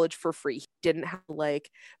to college for free. He didn't have to like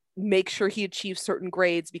make sure he achieved certain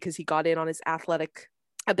grades because he got in on his athletic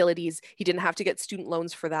abilities. He didn't have to get student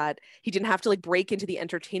loans for that. He didn't have to like break into the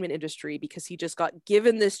entertainment industry because he just got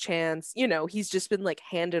given this chance. You know, he's just been like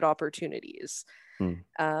handed opportunities.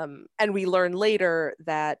 And we learn later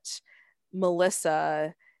that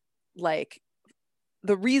Melissa, like,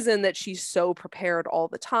 the reason that she's so prepared all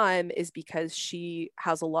the time is because she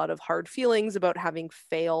has a lot of hard feelings about having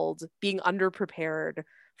failed, being underprepared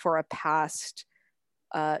for a past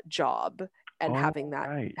job and having that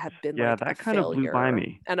have been like that a kind of blew by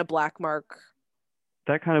me and a black mark.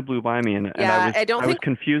 That kind of blew by me, and I was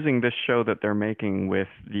confusing this show that they're making with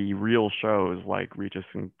the real shows like Regis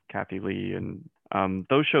and Kathy Lee, and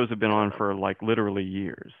those shows have been on for like literally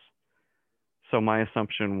years. So my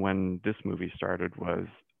assumption when this movie started was,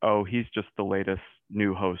 oh, he's just the latest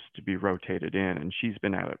new host to be rotated in, and she's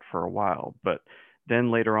been at it for a while. But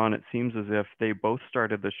then later on, it seems as if they both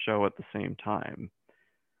started the show at the same time.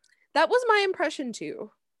 That was my impression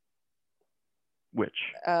too. Which?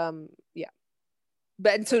 Yeah.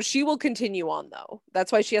 But so she will continue on though.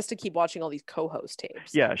 That's why she has to keep watching all these co-host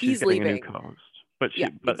tapes. Yeah, she's getting leaving a new co-host. But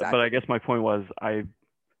exactly. But I guess my point was I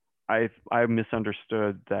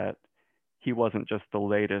misunderstood that he wasn't just the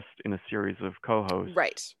latest in a series of co-hosts.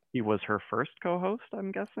 Right. He was her first co-host,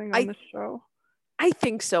 I'm guessing, on this show. I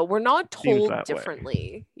think so. We're not told differently.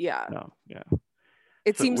 Way. Yeah. No, yeah.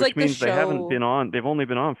 It seems like the show... they haven't been on. They've only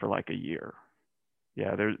been on for like a year.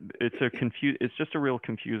 Yeah, it's just a real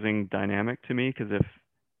confusing dynamic to me, because if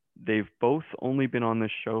they've both only been on this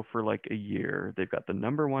show for like a year, they've got the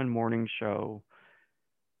 #1 morning show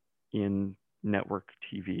in network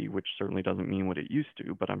TV, which certainly doesn't mean what it used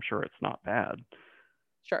to, but I'm sure it's not bad.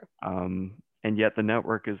 Sure. And yet the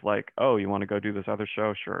network is like, oh, you want to go do this other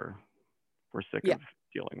show? Sure. We're sick of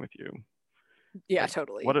dealing with you. Yeah, like,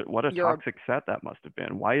 totally. What a toxic set that must have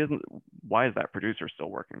been. Why is that producer still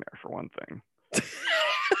working there, for one thing?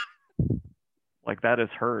 Like, that is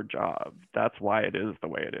her job. That's why it is the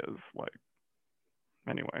way it is. Like,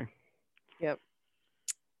 anyway. Yep.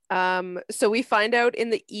 So we find out in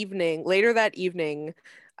the evening, later that evening,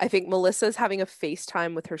 I think Melissa's having a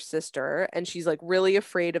FaceTime with her sister, and she's like really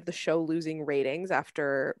afraid of the show losing ratings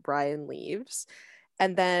after Brian leaves.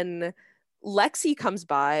 And then Lexi comes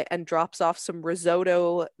by and drops off some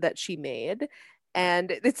risotto that she made.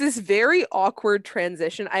 And it's this very awkward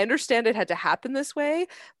transition. I understand it had to happen this way,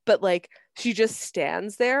 but like she just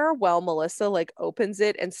stands there while Melissa like opens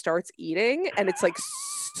it and starts eating, and it's like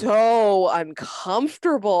so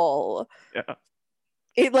uncomfortable. Yeah.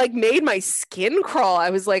 It like made my skin crawl. I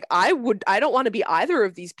was like, I don't want to be either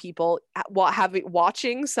of these people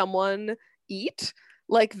watching someone eat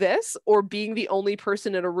like this, or being the only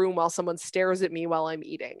person in a room while someone stares at me while I'm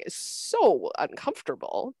eating. Is so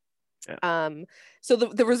uncomfortable. Yeah. So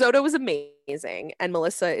the risotto was amazing, and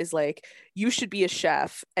Melissa is like, you should be a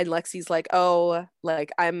chef, and Lexi's like, oh,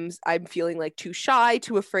 like I'm feeling like too shy,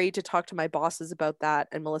 too afraid to talk to my bosses about that.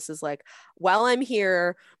 And Melissa's like, while I'm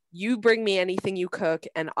here, you bring me anything you cook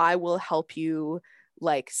and I will help you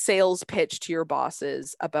like sales pitch to your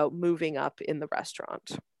bosses about moving up in the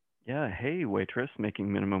restaurant. Yeah, hey, waitress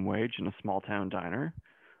making minimum wage in a small town diner.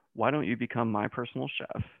 Why don't you become my personal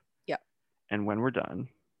chef? Yeah. And when we're done,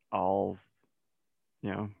 I'll,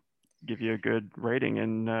 give you a good rating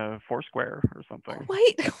in Foursquare or something.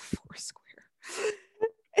 Quite Foursquare.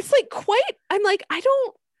 It's like I'm like, I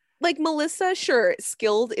don't like Melissa, sure,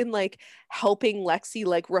 skilled in like helping Lexi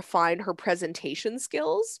like refine her presentation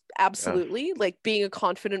skills. Absolutely. Yes. Like being a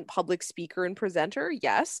confident public speaker and presenter.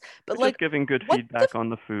 Yes. But like just giving good feedback on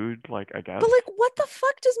the food, like, I guess. But like, what the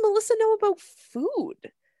fuck does Melissa know about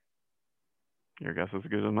food? Your guess is as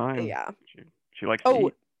good as mine. Yeah. She likes to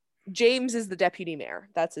eat. James is the deputy mayor.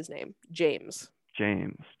 That's his name. James. Sure.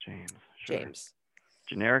 James.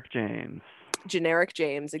 Generic James.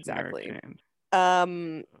 Exactly. Generic James.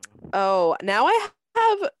 Now I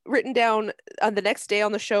have written down on the next day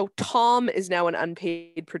on the show, Tom is now an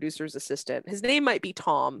unpaid producer's assistant. His name might be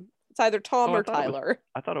Tom. It's either Tom or Tyler.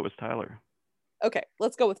 I thought it was Tyler. Okay,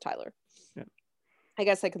 let's go with Tyler. Yeah. I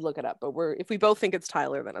guess I could look it up, but if we both think it's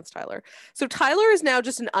Tyler, then it's Tyler. So Tyler is now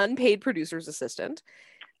just an unpaid producer's assistant.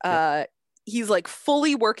 He's like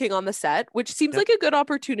fully working on the set, which seems like a good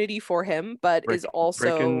opportunity for him, but is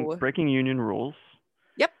also breaking union rules.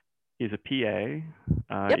 Yep. He's a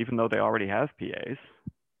PA, even though they already have PAs.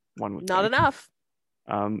 One would not think. Enough.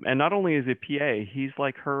 And not only is he a PA, he's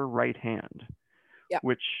like her right hand,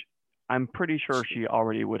 which I'm pretty sure she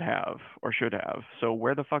already would have or should have. So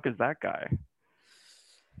where the fuck is that guy?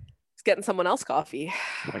 He's getting someone else coffee.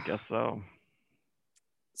 I guess so.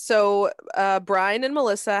 So Brian and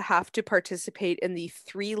Melissa have to participate in the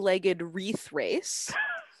 3-legged wreath race.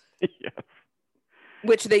 Yes.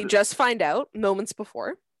 Which they just find out moments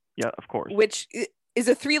before. Yeah, of course. Which is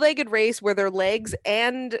a 3-legged race where their legs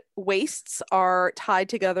and waists are tied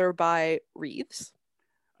together by wreaths.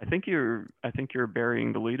 I think you're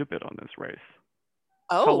burying the lead a bit on this race.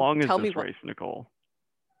 Oh, how long is this race, Nicole?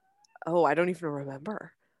 Oh, I don't even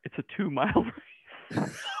remember. It's a 2-mile race.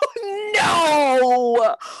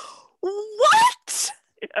 No! What?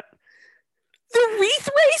 Yeah. The wreath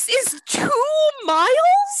race is 2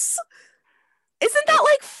 miles? Isn't that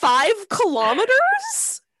like 5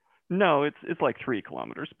 kilometers? No, it's like 3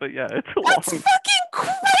 kilometers, but yeah, it's a That's long. Fucking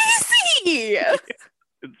crazy!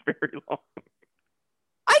 It's very long.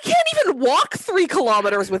 I can't even walk 3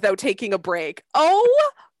 kilometers without taking a break.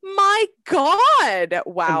 Oh my God.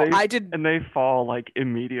 Wow. And they fall like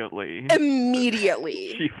immediately.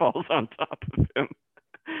 Immediately. She falls on top of him.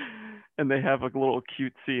 And they have a little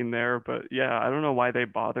cute scene there, but yeah, I don't know why they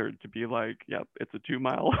bothered to be like, yep, it's a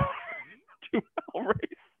 2-mile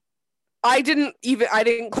race. I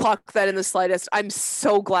didn't clock that in the slightest. I'm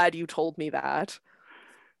so glad you told me that.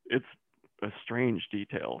 It's a strange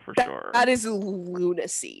detail for sure. That is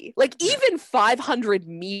lunacy. Like even 500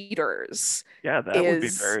 meters. Yeah, that would be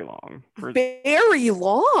very long. Very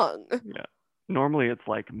long. Yeah. Normally it's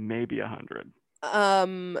like maybe 100.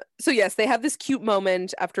 So yes, they have this cute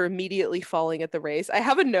moment after immediately falling at the race. I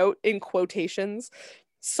have a note in quotations,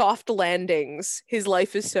 soft landings. His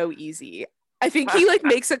life is so easy. I think he like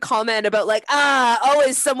makes a comment about like,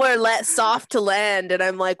 always somewhere soft to land. And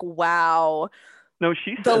I'm like, wow. No,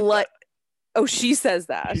 she says that. Oh, she says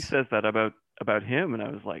that. She says that about him. And I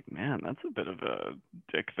was like, man, that's a bit of a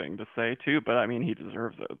dick thing to say too. But I mean, he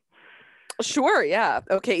deserves it. Sure, yeah.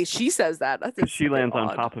 Okay, she says that. She lands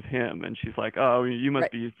on top of him, and she's like, "Oh, you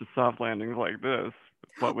must be used to soft landings like this."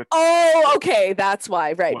 Oh, okay, that's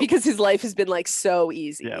why, right? Because his life has been like so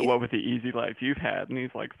easy. Yeah, what with the easy life you've had, and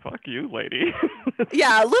he's like, "Fuck you, lady."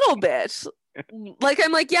 Yeah, a little bit. Like,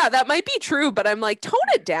 I'm like, yeah, that might be true, but I'm like, tone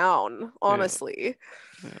it down, honestly.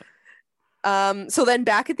 Yeah. So then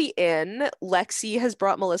back at the inn, Lexi has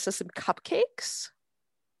brought Melissa some cupcakes,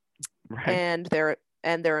 Right. and they're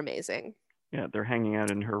amazing. Yeah, they're hanging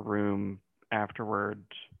out in her room afterward,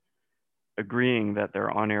 agreeing that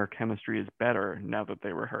their on-air chemistry is better now that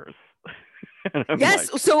they rehearse. And I'm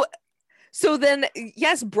Yes, like, so then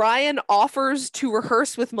yes, Brian offers to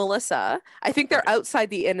rehearse with Melissa. I think they're right. outside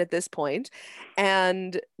the inn at this point,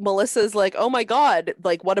 and Melissa's like, "Oh my God,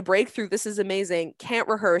 like what a breakthrough. This is amazing. Can't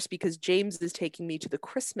rehearse because James is taking me to the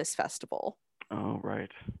Christmas festival." Oh,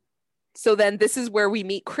 right. So then this is where we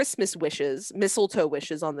meet Christmas wishes, mistletoe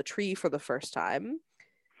wishes on the tree for the first time.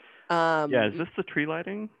 Yeah, is this the tree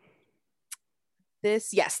lighting?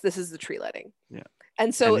 This is the tree lighting. Yeah.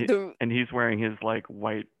 And so and he's wearing his like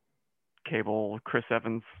white cable Chris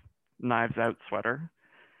Evans Knives Out sweater.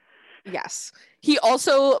 Yes. He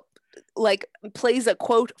also like plays a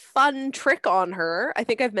quote fun trick on her. I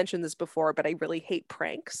think I've mentioned this before, but I really hate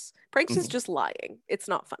pranks. Pranks is just lying. It's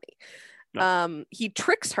not funny. No. He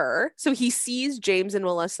tricks her, so he sees James and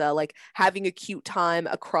Melissa like having a cute time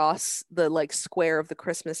across the like square of the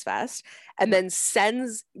Christmas fest, and then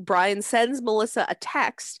Brian sends Melissa a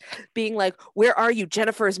text being like, "Where are you?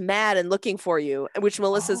 Jennifer's mad and looking for you," which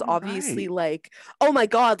Melissa's obviously like, "Oh my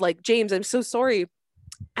God, like James, I'm so sorry,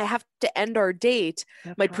 I have to end our date.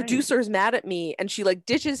 My producer's mad at me." And she like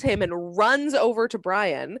ditches him and runs over to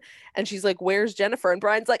Brian, and she's like, "Where's Jennifer?" And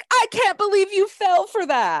Brian's like, "I can't believe you fell for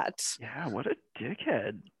that." Yeah, what a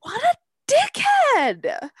dickhead. What a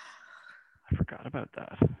dickhead. I forgot about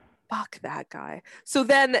that. Fuck that guy. So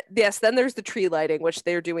then there's the tree lighting, which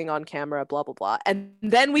they're doing on camera, blah blah blah. And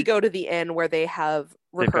then we go to the inn where they have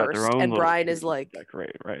rehearsed, and Brian is like,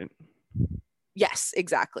 decorate, right? yes,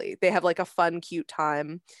 exactly. They have like a fun, cute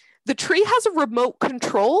time. The tree has a remote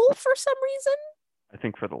control for some reason. I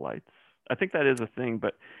think for the lights. I think that is a thing,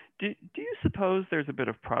 but do you suppose there's a bit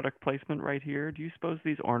of product placement right here? Do you suppose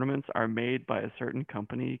these ornaments are made by a certain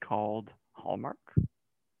company called Hallmark?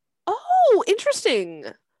 Oh, interesting.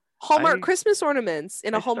 Hallmark Christmas ornaments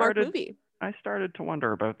in a Hallmark movie. I started to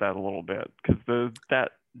wonder about that a little bit because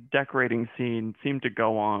that decorating scene seemed to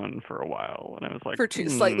go on for a while, and I was like, for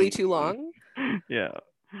slightly too long. Yeah.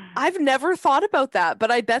 I've never thought about that, but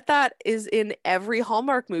I bet that is in every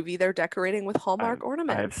Hallmark movie. They're decorating with Hallmark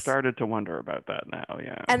ornaments. I've stared to wonder about that now,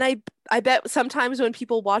 yeah. And I bet sometimes when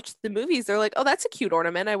people watch the movies, they're like, "Oh, that's a cute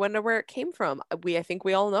ornament. I wonder where it came from." I think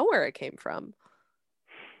we all know where it came from.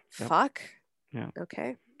 Yep. Fuck. Yeah.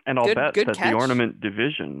 Okay. And I'll bet that the ornament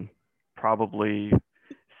division probably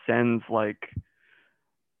sends like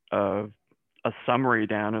a summary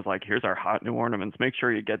down as like, here's our hot new ornaments. Make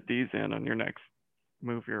sure you get these in on your next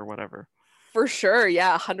movie or whatever. For sure.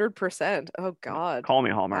 Yeah, 100%. Oh God. Call me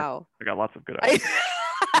Hallmark. Wow. I got lots of good ideas.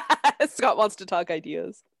 Scott wants to talk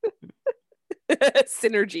ideas.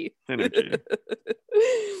 Synergy.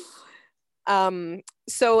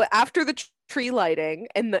 So after the tree lighting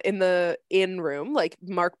in the inn room, like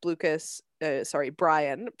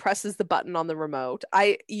Brian presses the button on the remote.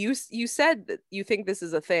 You said that you think this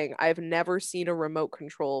is a thing. I've never seen a remote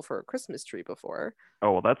control for a Christmas tree before.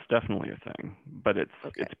 Oh, well, that's definitely a thing, but it's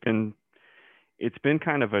been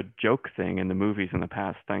kind of a joke thing in the movies in the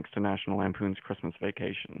past, thanks to National Lampoon's Christmas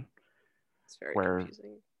Vacation. It's very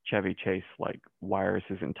confusing. Chevy Chase like wires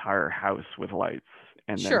his entire house with lights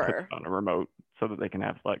and then puts it on a remote so that they can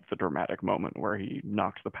have like the dramatic moment where he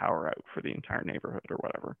knocks the power out for the entire neighborhood or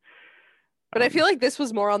whatever. But I feel like this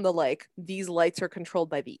was more on the like, these lights are controlled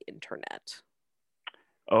by the internet.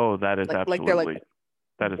 Oh, that is absolutely, they're like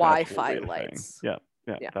that is Wi-Fi lights. Yeah,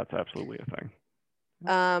 that's absolutely a thing.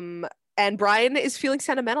 And Brian is feeling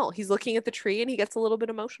sentimental. He's looking at the tree and he gets a little bit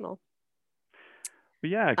emotional.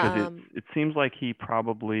 Yeah, because it seems like he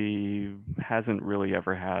probably hasn't really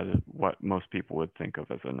ever had what most people would think of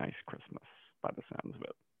as a nice Christmas, by the sounds of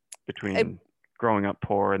it. Between growing up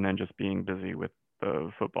poor and then just being busy with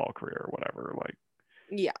the football career or whatever. Like,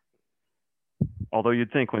 yeah. Although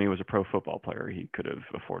you'd think when he was a pro football player, he could have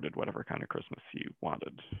afforded whatever kind of Christmas he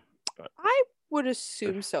wanted. But I would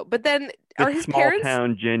assume so. But then are his parents... small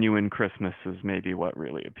town genuine Christmas is maybe what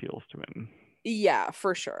really appeals to him. Yeah,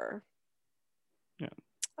 for sure. Yeah.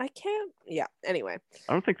 I can't. Yeah. Anyway.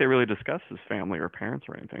 I don't think they really discuss his family or parents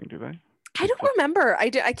or anything, do they? I don't remember.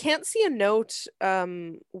 I can't see a note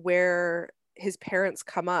where his parents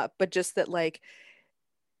come up, but just that like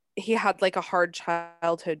he had like a hard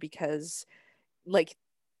childhood because like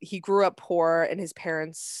he grew up poor and his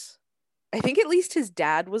parents, I think at least his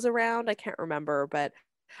dad was around. I can't remember, but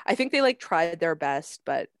I think they like tried their best,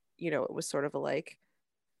 but you know, it was sort of a like,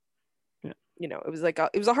 you know, it was like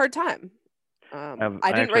it was a hard time. I didn't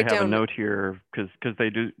actually write have a down. note here because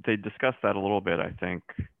they discuss that a little bit, I think,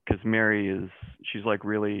 because Mary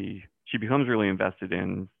she becomes really invested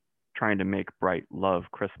in trying to make Bright love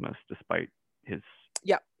Christmas despite his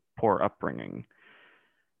poor upbringing.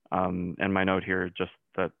 And my note here just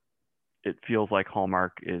that it feels like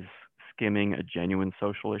Hallmark is skimming a genuine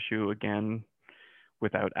social issue again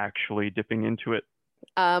without actually dipping into it.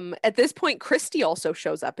 At this point, Christy also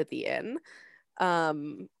shows up at the inn.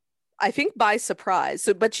 I think by surprise.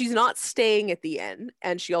 But she's not staying at the inn,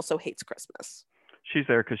 and she also hates Christmas. She's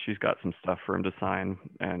there because she's got some stuff for him to sign,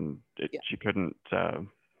 and she couldn't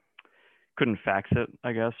fax it,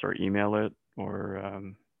 I guess, or email it, or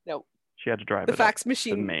no. She had to drive the it fax up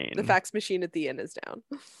machine. to Maine. The fax machine at the inn is down.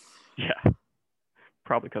 Yeah,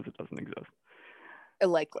 probably because it doesn't exist.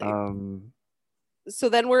 Likely. So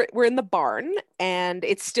then we're in the barn, and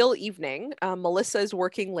it's still evening. Melissa is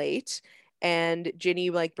working late, and Ginny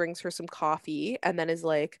brings her some coffee, and then is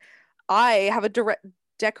like, "I have a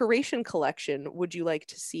decoration collection. Would you like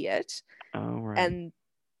to see it?" Oh, right.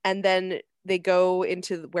 And then they go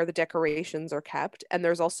into where the decorations are kept, and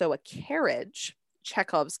there's also a carriage,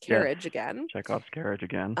 Chekhov's carriage again. Chekhov's carriage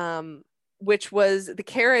again. The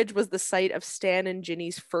carriage was the site of Stan and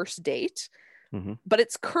Ginny's first date, but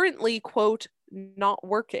it's currently, quote, not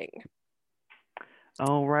working.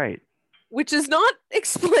 Oh, right. Which is not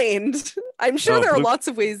explained. I'm sure there are lots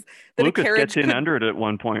of ways that Lucas a carriage gets in under it at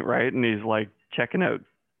one point, right? And he's like checking out.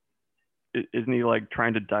 Isn't he like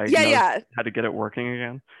trying to diagnose how to get it working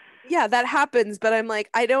again? Yeah, that happens. But I'm like,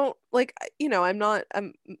 I don't I'm not a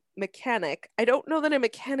mechanic. I don't know that a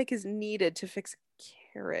mechanic is needed to fix a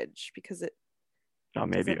carriage because it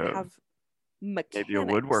maybe doesn't have mechanics. Maybe a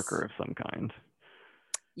woodworker of some kind.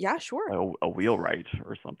 Yeah, sure. A wheelwright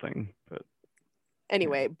or something. But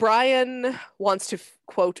anyway, Brian wants to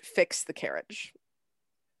quote fix the carriage.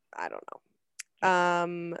 I don't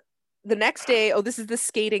know. The next day, this is the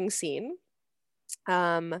skating scene.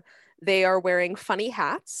 They are wearing funny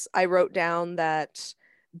hats. I wrote down that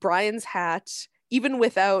Brian's hat, even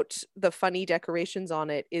without the funny decorations on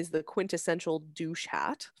it, is the quintessential douche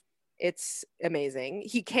hat. It's amazing.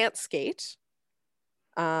 He can't skate.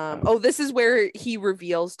 This is where he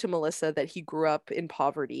reveals to Melissa that he grew up in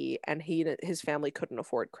poverty and his family couldn't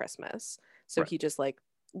afford Christmas. So he just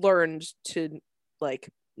learned to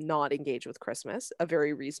not engage with Christmas. A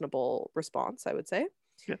very reasonable response, I would say.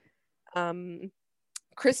 Yeah.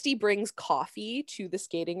 Christy brings coffee to the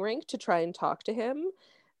skating rink to try and talk to him.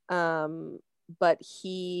 But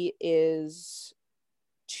he is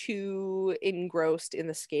too engrossed in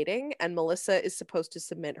the skating, and Melissa is supposed to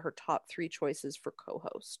submit her top 3 choices for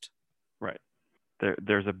co-host. Right.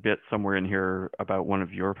 There's a bit somewhere in here about one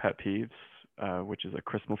of your pet peeves, which is a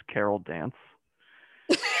Christmas Carol dance.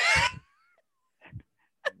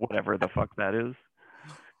 Whatever the fuck that is.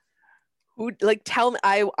 Who tell me?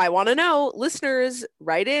 I want to know. Listeners,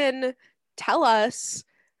 write in. Tell us.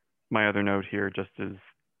 My other note here just is,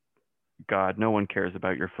 God, no one cares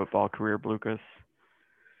about your football career, Lucas.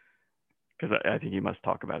 Because I think you must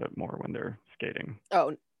talk about it more when they're skating.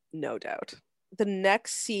 Oh, no doubt. The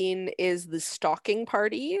next scene is the stalking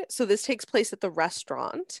party. So this takes place at the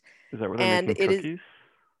restaurant. Is that where they're making cookies?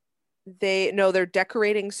 They're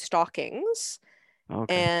decorating stockings.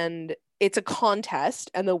 Okay. And it's a contest,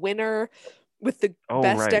 and the winner with the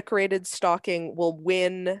best decorated stocking will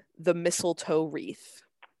win the mistletoe wreath.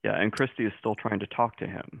 Yeah, and Christy is still trying to talk to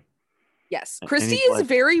him. Yes, Christy is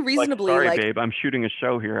very reasonably sorry, babe, I'm shooting a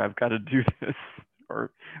show here. I've got to do this.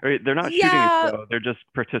 Or they're not shooting a show. They're just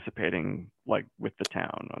participating with the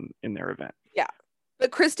town in their event. Yeah.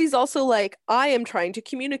 But Christy's also like, I am trying to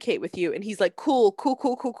communicate with you. And he's like, cool.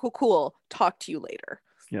 Talk to you later.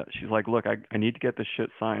 Yeah, she's like, look, I need to get this shit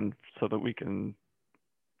signed so that we can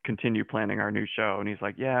continue planning our new show. And he's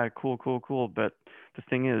like, yeah, cool. But the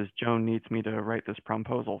thing is, Joan needs me to write this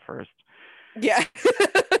promposal first. Yeah.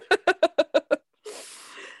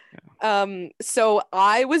 So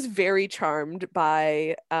I was very charmed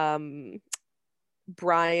by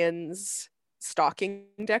Brian's stocking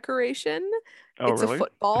decoration. It's really? A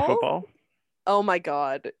football. A football? Oh my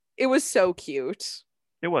God. It was so cute.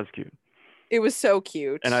 It was cute. It was so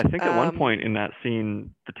cute. And I think at one point in that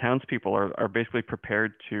scene, the townspeople are basically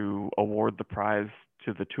prepared to award the prize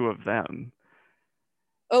to the two of them.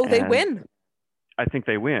 Oh, they win. I think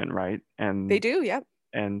they win, right? And they do, yeah.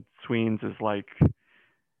 And Sweens is like,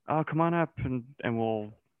 oh, come on up and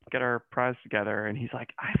we'll get our prize together. And he's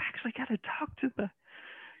like, I've actually got to talk to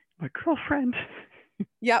my girlfriend.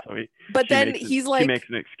 Yep. So he makes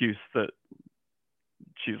an excuse that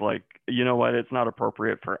she's like, you know what? It's not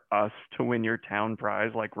appropriate for us to win your town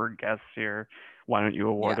prize. We're guests here. why don't you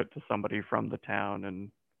award it to somebody from the town,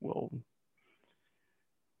 and we'll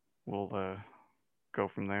go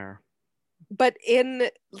from there. But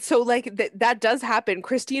that does happen.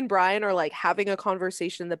 Christy and Brian are like having a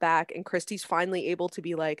conversation in the back, and Christy's finally able to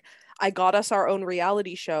be like, I got us our own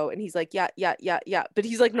reality show. And he's like, yeah. But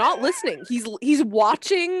he's like not listening. He's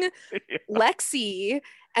watching Lexi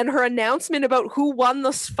and her announcement about who won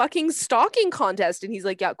the fucking stalking contest. And he's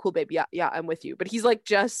like, yeah, cool, babe. Yeah, I'm with you. But he's like,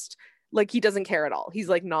 just like, he doesn't care at all. He's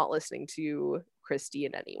like not listening to Christy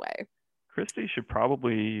in any way. Christy should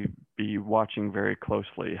probably be watching very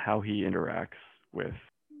closely how he interacts with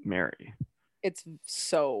Mary. It's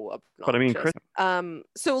so obnoxious. But I mean,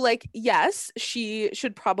 so like, yes, she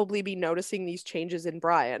should probably be noticing these changes in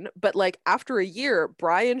Brian, but like after a year,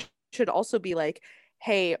 Brian should also be like,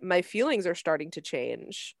 hey, my feelings are starting to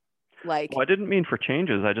change. Like, well, I didn't mean for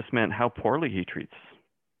changes. I just meant how poorly he treats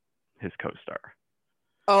his co-star.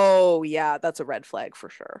 Oh yeah, that's a red flag for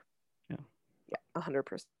sure. Yeah,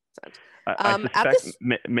 100%. I suspect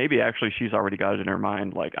maybe actually she's already got it in her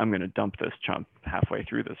mind, like, I'm going to dump this chump halfway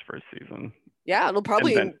through this first season. Yeah, it'll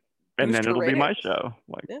probably and then it'll be my show.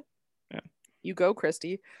 Like, yeah. You go,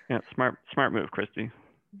 Christy. Yeah, smart move, Christy.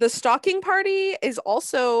 The stalking party is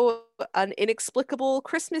also an inexplicable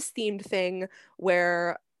Christmas themed thing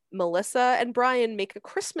where Melissa and Brian make a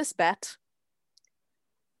Christmas bet.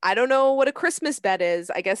 I don't know what a Christmas bet is.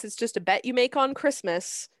 I guess it's just a bet you make on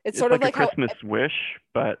Christmas. It's sort of like a Christmas wish,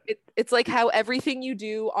 but it's like how everything you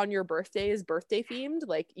do on your birthday is birthday themed.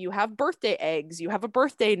 Like you have birthday eggs, you have a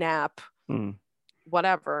birthday nap,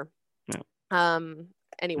 whatever. Yeah.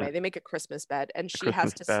 Anyway, they make a Christmas bet, and she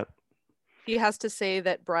has to say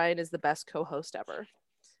that Brian is the best co-host ever.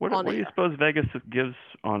 What do you suppose Vegas gives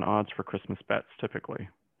on odds for Christmas bets typically?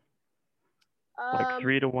 Like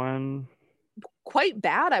 3-1. Quite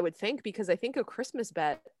bad, I would think, because I think a Christmas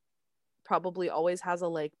bet probably always has a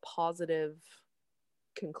like positive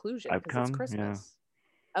conclusion because it's Christmas.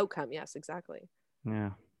 Yeah. Outcome, yes, exactly. Yeah.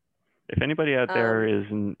 If anybody out there is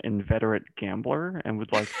an inveterate gambler and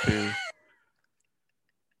would like to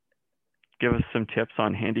give us some tips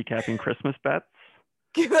on handicapping Christmas bets,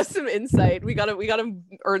 give us some insight. We gotta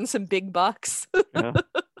earn some big bucks. Yeah.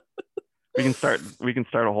 We can start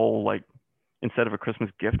a whole, like, instead of a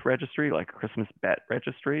Christmas gift registry, like a Christmas bet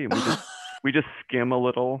registry, and we just skim a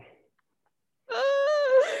little.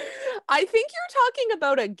 I think you're talking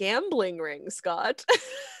about a gambling ring, Scott,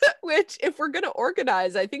 which if we're going to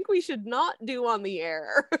organize, I think we should not do on the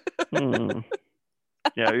air.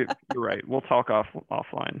 Yeah, you're right. We'll talk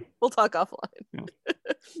offline. We'll talk offline. Yeah.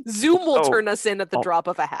 Zoom will turn us in at the drop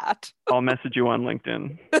of a hat. I'll message you on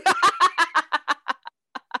LinkedIn.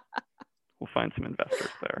 We'll find some investors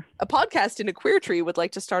there. A podcast in a queer tree would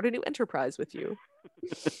like to start a new enterprise with you.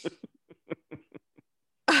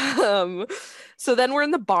 So then we're in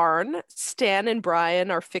the barn. Stan and Brian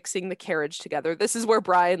are fixing the carriage together. This is where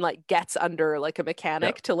Brian like gets under like a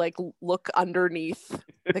mechanic to like look underneath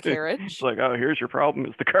the carriage. It's like, oh, here's your problem.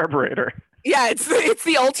 It's the carburetor. Yeah, it's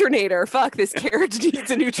the alternator. Fuck, this carriage needs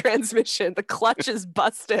a new transmission. The clutch is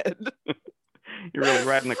busted. You're really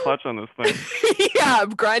riding the clutch on this thing. Yeah,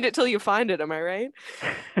 grind it till you find it. Am I right?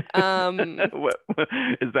 What,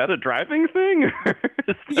 is that a driving thing?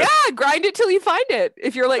 Yeah, grind it till you find it.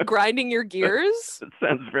 If you're like grinding your gears. It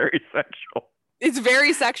sounds very sexual. It's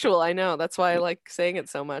very sexual. I know. That's why I like saying it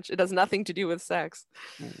so much. It has nothing to do with sex.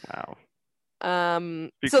 Wow.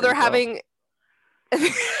 So they're having. Get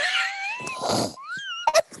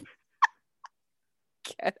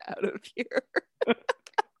out of here.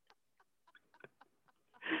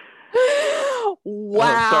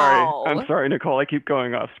 Wow. Oh, I'm sorry, Nicole. I keep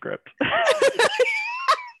going off script.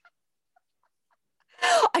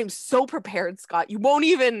 I'm so prepared, Scott. You won't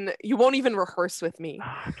even rehearse with me.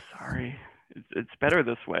 Oh, I'm sorry. It's better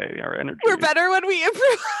this way. Our energy. We're better when we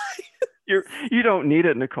improvise. You don't need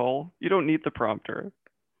it, Nicole. You don't need the prompter.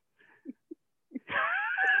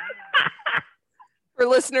 For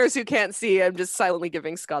listeners who can't see, I'm just silently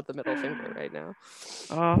giving Scott the middle finger right now.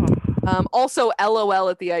 Oh. Also, LOL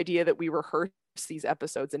at the idea that we rehearse these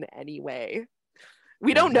episodes in any way.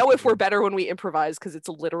 We don't know if we're better when we improvise because it's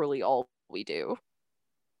literally all we do.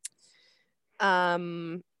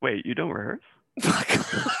 Wait, you don't rehearse?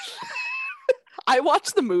 I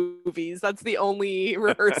watch the movies. That's the only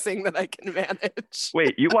rehearsing that I can manage.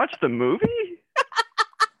 Wait, you watch the movie?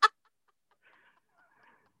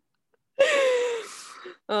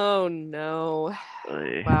 Oh no.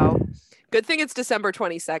 Wow. Good thing it's December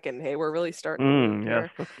 22nd. Hey, we're really starting. Yes,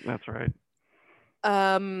 that's right.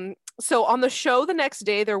 So on the show the next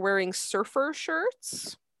day, they're wearing surfer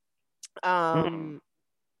shirts.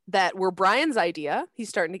 that were Brian's idea. He's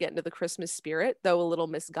starting to get into the Christmas spirit, though a little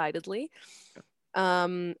misguidedly.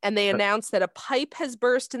 And they announced that a pipe has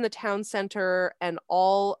burst in the town center and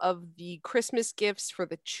all of the Christmas gifts for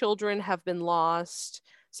the children have been lost.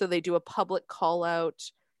 So they do a public call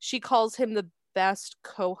out. She calls him the best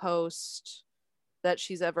co-host that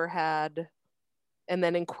she's ever had. And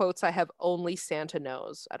then in quotes, I have only Santa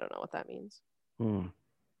knows. I don't know what that means.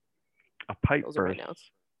 A pipe Those burst. are my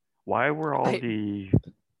notes. Why were all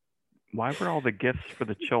the gifts for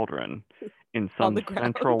the children in some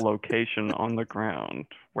central location on the ground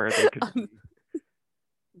where they could be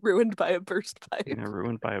ruined by a burst pipe?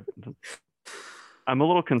 Ruined by a. I'm a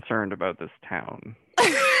little concerned about this town.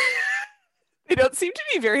 They don't seem to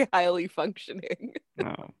be very highly functioning.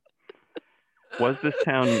 No. Was this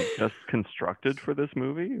town just constructed for this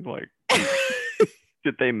movie? Like,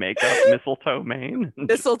 did they make up Mistletoe, Maine?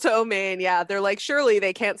 Mistletoe, Maine, yeah. They're like, surely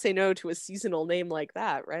they can't say no to a seasonal name like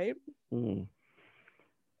that, right? Did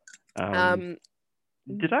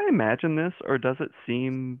I imagine this, or does it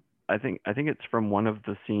seem? I think it's from one of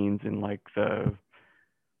the scenes in like the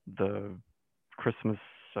Christmas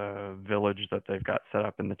village that they've got set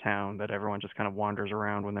up in the town that everyone just kind of wanders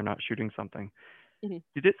around when they're not shooting something. Mm-hmm.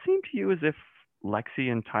 Did it seem to you as if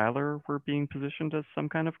Lexi and Tyler were being positioned as some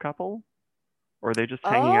kind of couple? Or are they just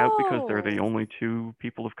hanging out because they're the only two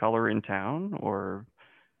people of color in town? Or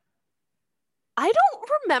I don't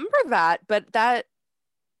remember that, but that,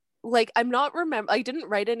 like, I didn't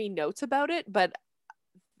write any notes about it, but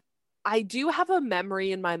I do have a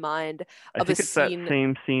memory in my mind of a scene. That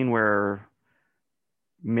same scene where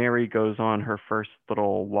Mary goes on her first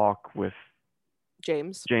little walk with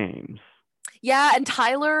James. Yeah, and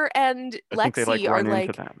Tyler and Lexi are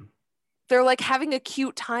like, they're like having a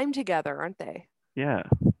cute time together, aren't they? Yeah.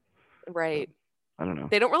 Right. I don't know.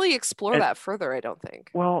 They don't really explore that further, I don't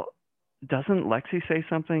think. Well, doesn't Lexi say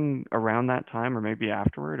something around that time or maybe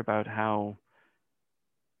afterward about how,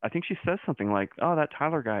 I think she says something like, oh, that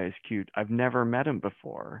Tyler guy is cute. I've never met him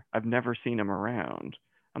before. I've never seen him around.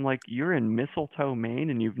 I'm like, you're in Mistletoe, Maine,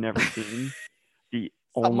 and you've never seen the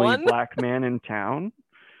only black man in town?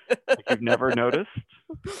 Like, you've never noticed?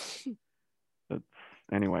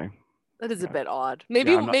 Anyway. That is a bit odd.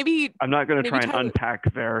 Maybe I'm not going to try and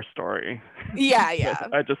unpack their story. Yeah.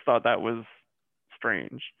 I just thought that was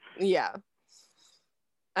strange. Yeah.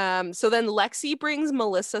 So then Lexi brings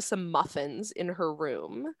Melissa some muffins in her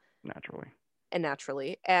room.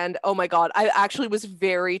 Naturally. And oh my God, I actually was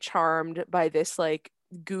very charmed by this like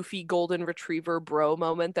goofy golden retriever bro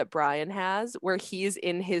moment that Brian has where he's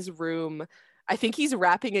in his room. I think he's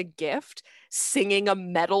wrapping a gift, singing a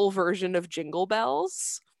metal version of Jingle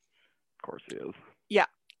Bells. Of course he is. Yeah.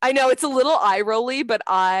 I know it's a little eye rolly, but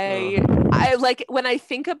I like when I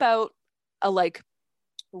think about a like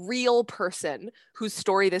real person whose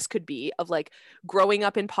story this could be of like growing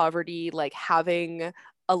up in poverty, like having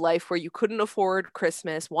a life where you couldn't afford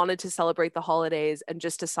Christmas, wanted to celebrate the holidays, and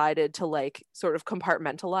just decided to like sort of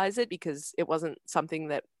compartmentalize it because it wasn't something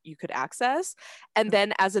that you could access. And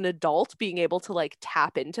then as an adult, being able to like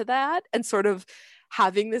tap into that and sort of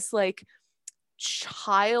having this like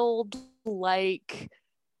childlike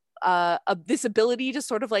this ability to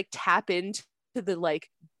sort of like tap into the like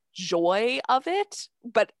joy of it,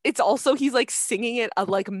 but it's also he's like singing it a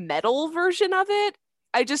like metal version of it.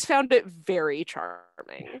 I just found it very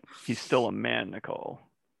charming. He's still a man, Nicole.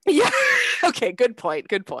 Yeah. Okay, good point.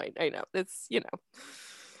 I know. It's, you know.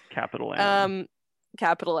 Capital M.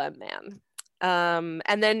 Capital M man.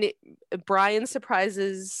 And then Brian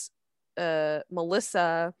surprises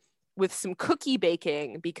Melissa with some cookie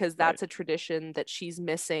baking because that's a tradition that she's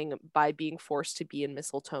missing by being forced to be in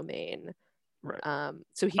Mistletoe, Maine. Right.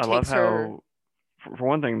 So he I takes love her. How, for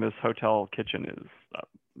one thing, this hotel kitchen is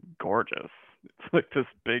gorgeous. It's like this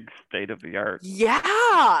big state-of-the-art.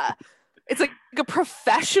 Yeah. It's like a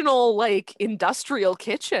professional, like, industrial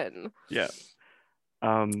kitchen. Yeah.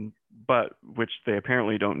 But which they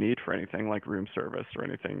apparently don't need for anything like room service or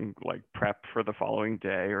anything like prep for the following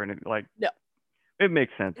day or anything like. No. It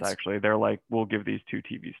makes sense, actually. They're like, we'll give these two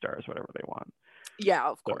TV stars whatever they want. Yeah,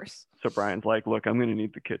 of course. So Brian's like, look, I'm going to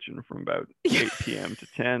need the kitchen from about 8 p.m. to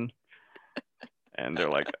 10. And they're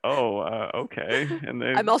like, oh, okay. And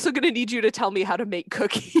I'm also going to need you to tell me how to make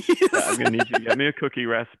cookies. I'm going to need you to get me a cookie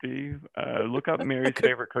recipe. Look up Mary's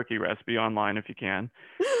favorite cookie recipe online if you can.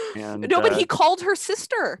 And, no, but he called her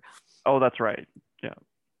sister. Oh, that's right. Yeah.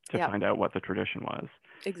 To find out what the tradition was.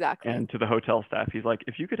 Exactly. And to the hotel staff, he's like,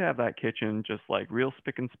 if you could have that kitchen just like real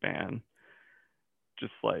spick and span,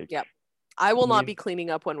 just like. Yep. I will not be cleaning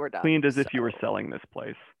up when we're done. Cleaned as if you were selling this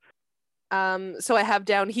place. So I have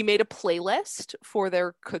down, he made a playlist for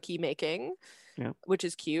their cookie making. which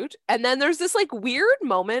is cute. And then there's this like weird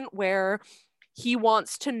moment where he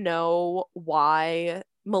wants to know why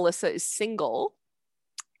Melissa is single.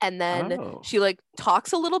 And then she like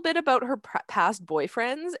talks a little bit about her past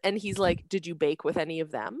boyfriends, and he's like, did you bake with any of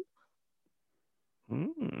them?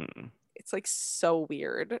 It's like so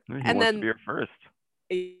weird. He wants to be her first.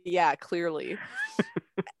 Yeah, clearly.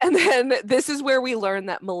 And then this is where we learn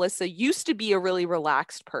that Melissa used to be a really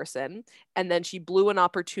relaxed person, and then she blew an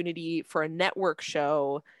opportunity for a network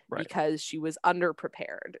show because she was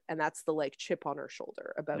underprepared, and that's the like chip on her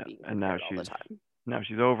shoulder about being prepared all the time. Now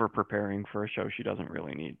she's over preparing for a show she doesn't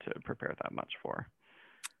really need to prepare that much for.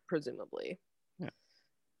 Presumably. Yeah.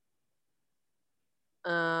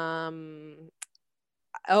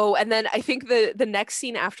 Oh, and then I think the next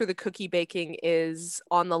scene after the cookie baking is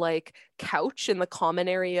on the like couch in the common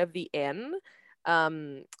area of the inn.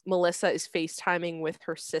 Melissa is FaceTiming with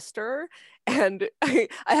her sister, and I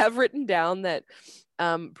have written down that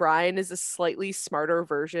Brian is a slightly smarter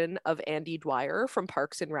version of Andy Dwyer from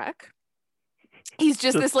Parks and Rec. He's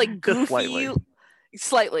just this like goofy,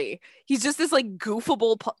 slightly. He's just this like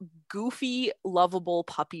goofy, lovable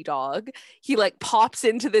puppy dog. He like pops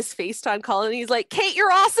into this FaceTime call and he's like, "Kate,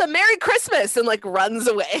 you're awesome. Merry Christmas," and like runs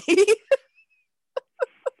away.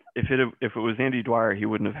 If it was Andy Dwyer, he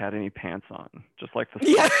wouldn't have had any pants on, just like the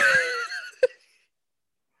yeah.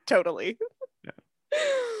 Totally. Yeah,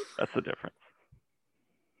 that's the difference.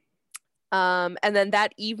 And then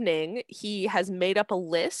that evening, he has made up a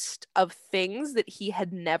list of things that he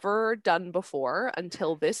had never done before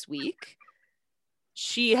until this week.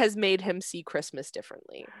 She has made him see Christmas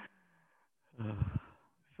differently.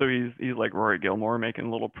 So he's like Rory Gilmore making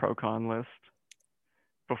a little pro-con list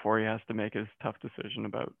before he has to make his tough decision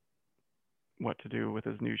about what to do with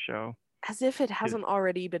his new show. As if it hasn't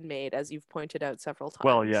already been made, as you've pointed out several times.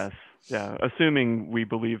 Well, yes. Yeah. Assuming we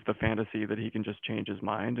believe the fantasy that he can just change his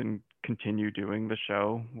mind and continue doing the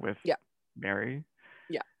show with Mary.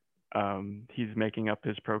 Yeah. He's making up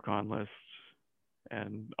his pro-con list.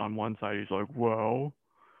 And on one side, he's like, well,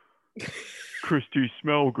 Christy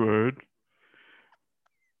smell good,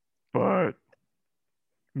 but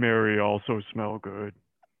Mary also smell good.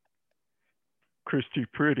 Christy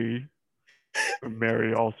pretty, but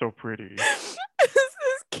Mary also pretty. This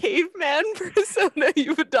caveman persona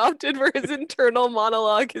you've adopted for his internal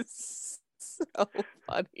monologue is so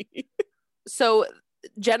funny. So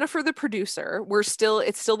Jennifer, the producer,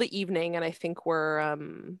 it's still the evening, and I think we're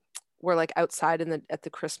like outside at the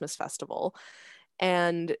Christmas festival,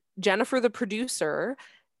 and Jennifer, the producer,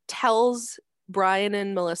 tells Brian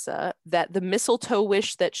and Melissa that the mistletoe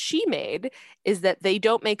wish that she made is that they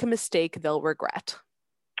don't make a mistake they'll regret.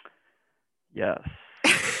 Yes.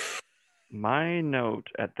 My note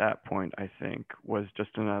at that point, I think, was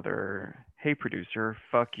just another, hey, producer,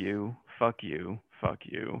 fuck you, fuck you, fuck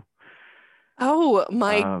you. Oh,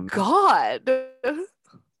 my God.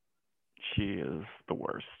 She is the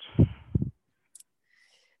worst.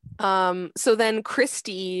 So then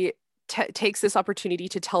Christy takes this opportunity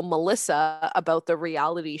to tell Melissa about the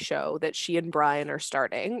reality show that she and Brian are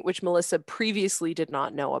starting, which Melissa previously did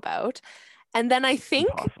not know about. And then I think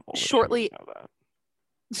shortly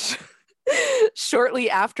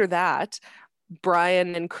after that,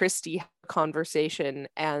 Brian and Christy have a conversation,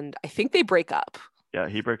 and I think they break up. Yeah,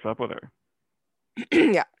 he breaks up with her.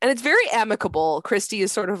 Yeah, and it's very amicable. Christy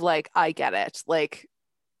is sort of like, I get it. Like,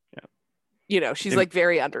 she's like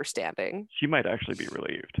very understanding. She might actually be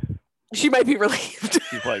relieved. She might be relieved.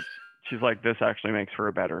 She's like, this actually makes for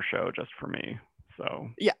a better show just for me. So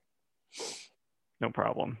yeah, no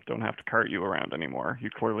problem. Don't have to cart you around anymore.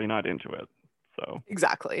 You're clearly not into it. So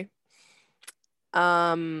exactly.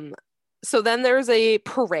 So then there's a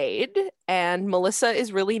parade, and Melissa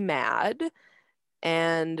is really mad,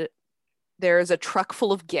 and there's a truck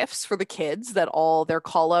full of gifts for the kids that all their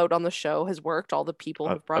call out on the show has worked. All the people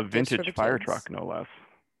have brought gifts for the kids. A vintage fire truck, no less.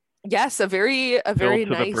 Yes, a very Filled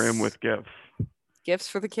nice to the brim with gifts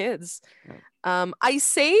for the kids. Yeah.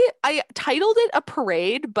 I titled it a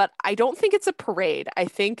parade, but I don't think it's a parade. I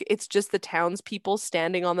think it's just the townspeople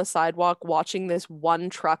standing on the sidewalk watching this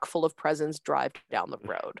one truck full of presents drive down the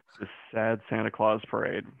road. This sad Santa Claus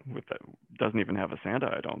parade doesn't even have a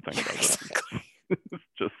Santa, I don't think. Exactly. It's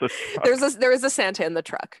just a truck. There is a Santa in the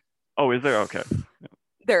truck. Oh, is there? Okay. Yeah.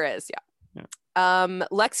 There is, yeah.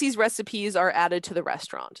 Lexi's recipes are added to the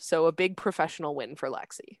restaurant, so a big professional win for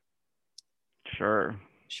Lexi. Sure.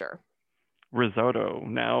 Risotto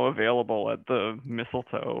now available at the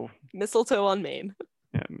Mistletoe on Main.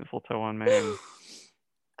 Yeah, Mistletoe on Main.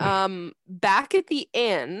 Back at the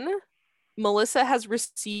inn, Melissa has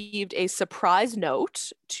received a surprise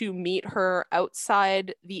note to meet her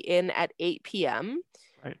outside the inn at 8 p.m.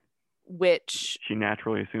 Right. Which she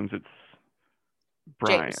naturally assumes it's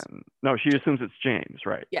Brian. James. No, she assumes it's James,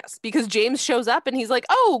 right? Yes, because James shows up and he's like,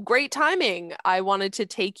 "Oh, great timing. I wanted to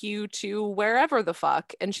take you to wherever the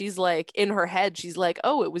fuck." And she's like, in her head, she's like,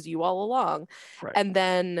 "Oh, it was you all along." Right. And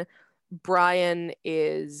then Brian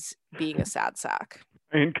is being a sad sack.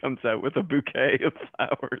 Brian comes out with a bouquet of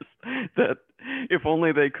flowers that, if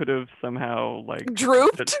only they could have somehow like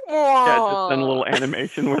drooped. just done a little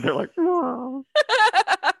animation where they're like,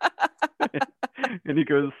 and he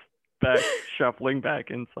goes back, shuffling back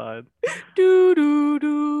inside. Do do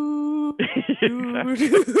do.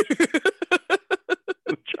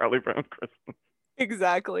 Charlie Brown Christmas.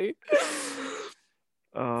 Exactly.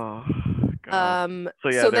 Oh God. So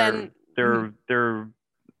yeah,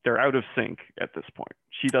 they're out of sync at this point.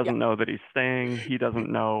 She doesn't know that he's staying. He doesn't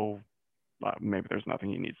know. Maybe there's nothing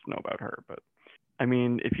he needs to know about her. But I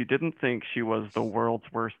mean, if you didn't think she was the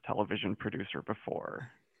world's worst television producer before,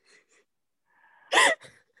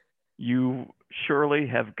 you surely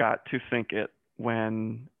have got to think it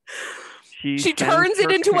when she turns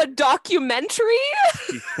it into a documentary.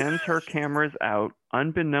 She sends her cameras out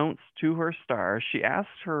unbeknownst to her stars. She asks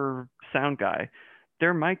her sound guy,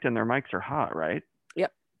 they're mic'd and their mics are hot, right?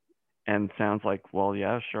 Yep. And sounds like, well,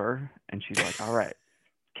 yeah, sure. And she's like, all right,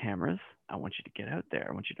 cameras, I want you to get out there.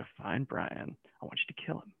 I want you to find Brian. I want you to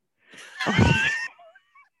kill him.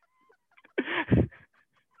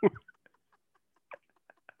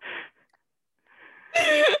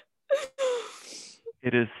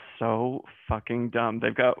 It is so fucking dumb.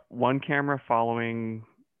 They've got one camera following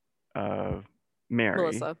Mary.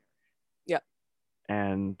 Melissa. Yep.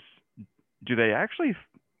 And do they actually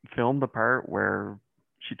film the part where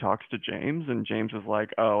she talks to James and James is like,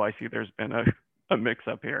 oh, I see there's been a mix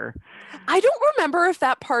up here? I don't remember if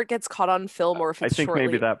that part gets caught on film or if it's I think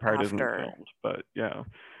maybe that part after. isn't filmed, but yeah.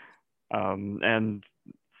 And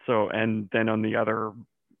then on the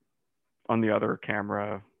other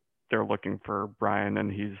camera, they're looking for Brian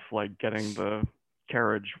and he's like getting the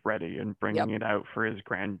carriage ready and bringing it out for his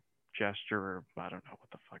grand gesture, or I don't know what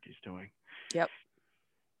the fuck he's doing. Yep.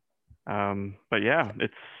 But yeah,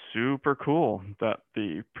 it's super cool that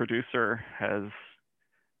the producer has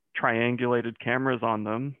triangulated cameras on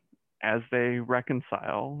them as they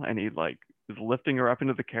reconcile, and he like is lifting her up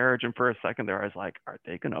into the carriage, and for a second there I was like, are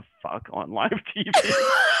they gonna fuck on live TV?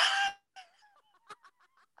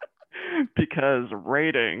 Because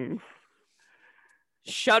ratings.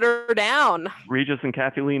 Shut her down. Regis and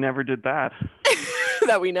Kathy Lee never did that.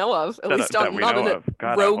 That we know of. At least not in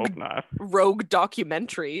a rogue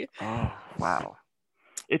documentary. Oh, wow.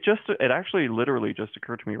 It actually literally just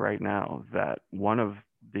occurred to me right now that one of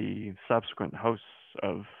the subsequent hosts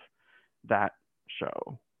of that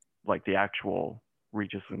show, like the actual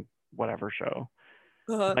Regis and whatever show,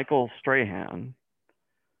 Michael Strahan,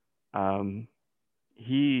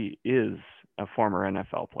 he is a former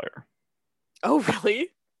NFL player. Oh, really?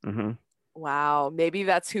 Mm-hmm. Wow. Maybe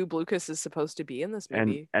that's who Blucas is supposed to be in this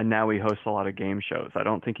movie. And now he hosts a lot of game shows. I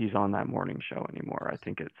don't think he's on that morning show anymore. I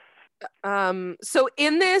think it's... So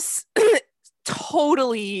in this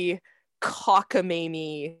totally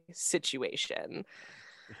cockamamie situation...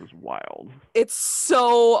 This is wild. It's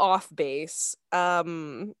so off base.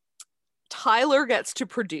 Tyler gets to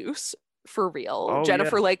produce for real. Oh,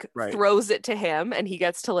 Jennifer right. throws it to him and he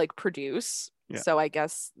gets to produce. Yeah. So I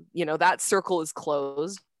guess, that circle is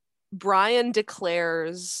closed. Brian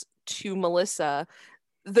declares to Melissa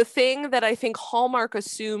the thing that I think Hallmark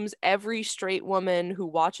assumes every straight woman who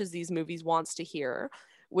watches these movies wants to hear,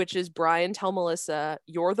 which is Brian tell Melissa,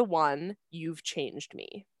 you're the one, you've changed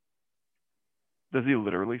me. Does he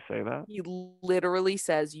literally say that? He literally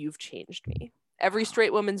says, you've changed me. Every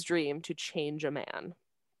straight woman's dream to change a man.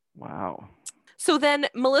 Wow. So then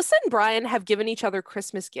Melissa and Brian have given each other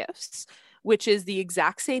Christmas gifts, which is the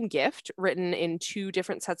exact same gift written in two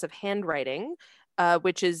different sets of handwriting,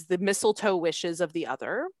 which is the mistletoe wishes of the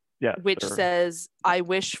other, which says, I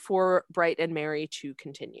wish for Bright and Merry to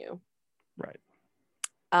continue. Right.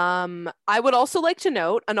 I would also like to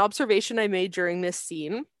note an observation I made during this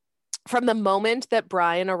scene. From the moment that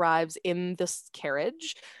Brian arrives in this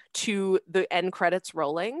carriage to the end credits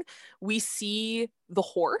rolling, we see the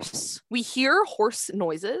horse. We hear horse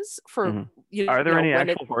noises for Are there any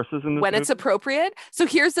actual horses in this when movie? It's appropriate? So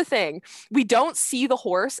here's the thing. We don't see the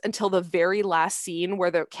horse until the very last scene where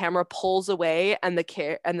the camera pulls away and the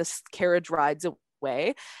carriage rides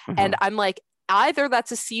away. And I'm like, either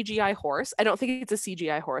that's a CGI horse. I don't think it's a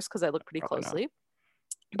CGI horse because I look pretty closely.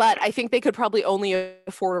 But I think they could probably only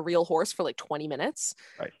afford a real horse for like 20 minutes.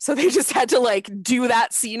 Right. So they just had to like do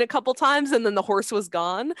that scene a couple times, and then the horse was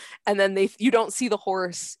gone. And then you don't see the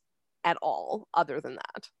horse at all other than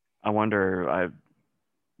that. I wonder,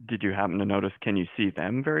 did you happen to notice, can you see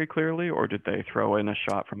them very clearly, or did they throw in a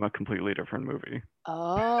shot from a completely different movie?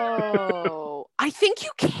 Oh, I think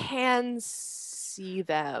you can see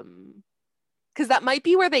them. Because that might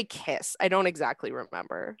be where they kiss. I don't exactly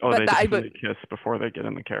remember. Oh, but they definitely kiss before they get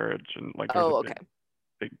in the carriage, and like there's a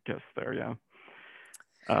big kiss there. Yeah.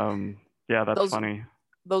 Yeah, that's funny.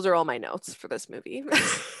 Those are all my notes for this movie.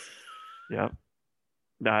 Yeah.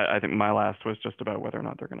 I think my last was just about whether or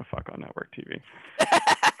not they're gonna fuck on network TV.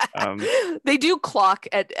 They do clock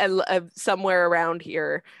at somewhere around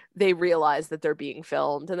here. They realize that they're being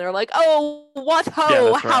filmed, and they're like, "Oh, what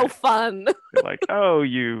ho! How fun!" They're like, "Oh,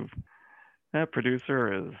 that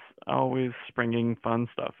producer is always springing fun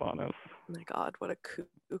stuff on us." Oh my God, what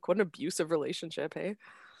an abusive relationship, hey?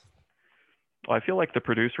 Well, I feel like the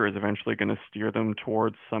producer is eventually going to steer them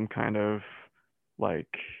towards some kind of like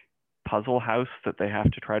puzzle house that they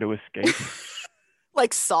have to try to escape.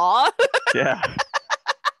 Like Saw? Yeah.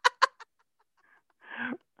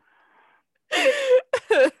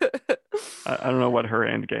 I don't know what her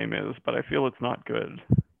end game is, but I feel it's not good.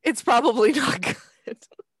 It's probably not good.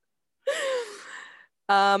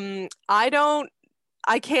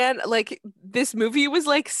 I can't, like, this movie was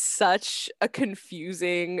like such a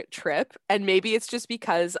confusing trip, and maybe it's just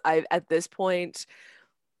because at this point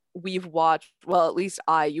we've watched, well, at least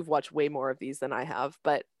you've watched way more of these than I have,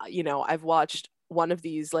 but I've watched one of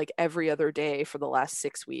these like every other day for the last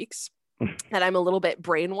 6 weeks. And I'm a little bit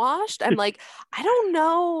brainwashed. I'm like, I don't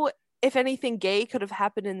know if anything gay could have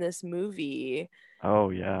happened in this movie. Oh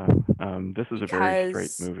yeah. This is a very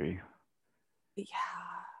straight movie. Yeah.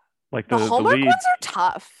 Like the Hallmark lead, ones are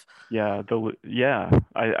tough. Yeah,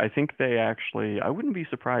 I think they actually, I wouldn't be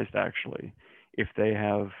surprised actually if they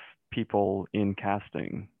have people in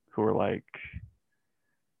casting who are like,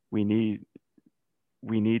 we need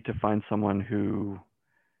to find someone who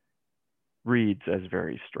reads as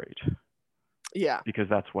very straight. Yeah. Because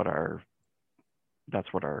that's what our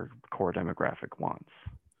core demographic wants.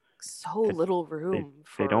 So little room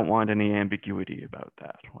they don't want any ambiguity about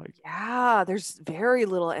that. Like, yeah, there's very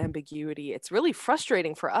little ambiguity. It's really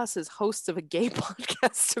frustrating for us as hosts of a gay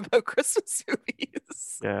podcast about Christmas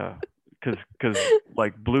movies. Yeah, because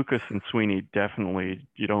like Blucas and Sweeney, definitely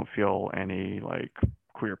you don't feel any like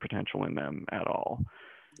queer potential in them at all.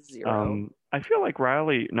 Zero. I feel like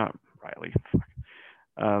not Riley.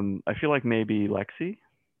 I feel like maybe Lexi.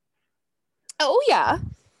 Oh yeah.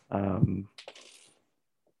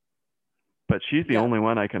 But she's the only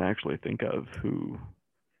one I can actually think of who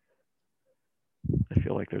I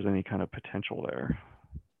feel like there's any kind of potential there.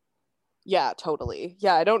 Yeah, totally.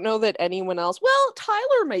 Yeah, I don't know that anyone else. Well,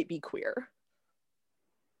 Tyler might be queer.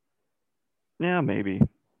 Yeah, maybe.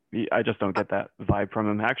 I just don't get that vibe from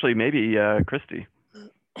him. Actually, maybe Christy.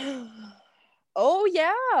 Oh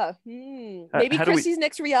yeah. Maybe Christy's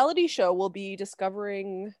next reality show will be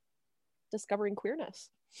discovering queerness.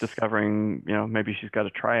 Discovering, maybe she's got a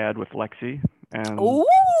triad with Lexi and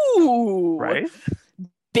ooh, right?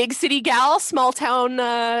 Big city gal, small town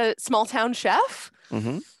chef.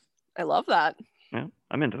 Mm-hmm. I love that. Yeah,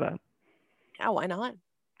 I'm into that. Yeah, why not?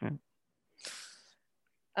 Yeah.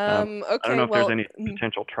 Okay. I don't know if there's any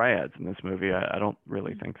potential triads in this movie. I don't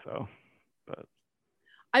really think so. But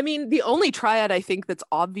I mean, the only triad I think that's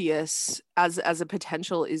obvious as a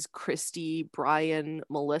potential is Christy, Brian,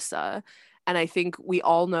 Melissa. And I think we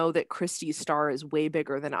all know that Christy's star is way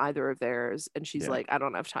bigger than either of theirs. And she's like, I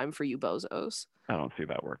don't have time for you bozos. I don't see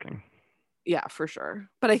that working. Yeah, for sure.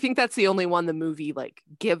 But I think that's the only one the movie like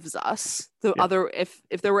gives us. The other, if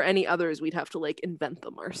there were any others, we'd have to like invent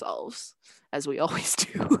them ourselves, as we always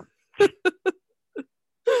do.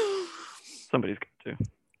 Somebody's got to.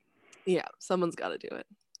 Yeah, someone's got to do it.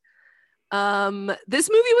 This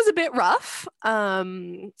movie was a bit rough.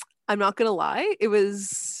 I'm not gonna lie. It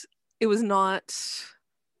was not,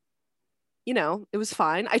 it was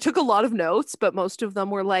fine. I took a lot of notes, but most of them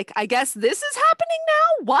were like, I guess this is happening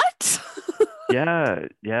now? What?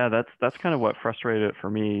 yeah, that's kind of what frustrated it for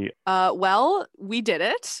me. Well, we did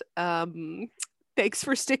it. Thanks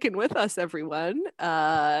for sticking with us, everyone.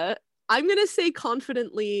 I'm gonna say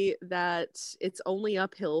confidently that it's only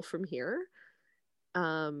uphill from here.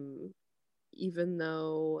 Even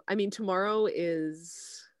though, I mean, tomorrow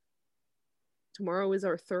is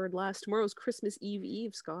our third last. Tomorrow's Christmas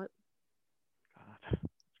Eve, Scott. God.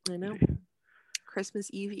 I know. Christmas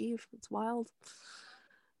Eve. It's wild.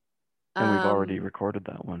 And we've already recorded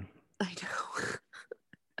that one. I know.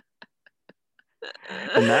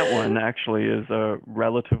 And that one actually is a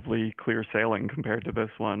relatively clear sailing compared to this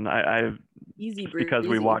one. Easy just breezy. because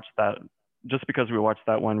we watched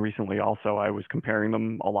that one recently. Also, I was comparing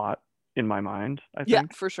them a lot in my mind. I think. Yeah,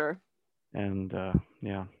 for sure. And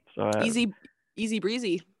yeah, so easy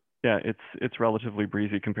breezy. Yeah, it's relatively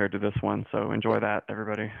breezy compared to this one. So enjoy that,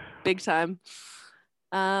 everybody. Big time.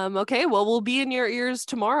 Okay, well, we'll be in your ears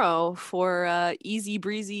tomorrow for Easy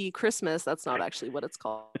Breezy Christmas. That's not actually what it's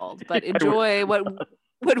called, but enjoy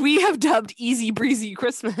what we have dubbed Easy Breezy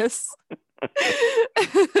Christmas.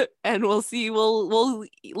 And we'll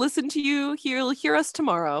listen to you, hear us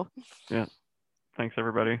tomorrow. Yeah. Thanks,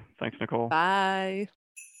 everybody. Thanks, Nicole. Bye.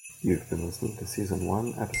 You've been listening to Season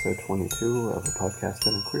 1, Episode 22 of A Podcast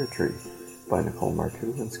in a Queer Tree by Nicole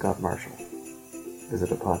Marcoux and Scott Marshall.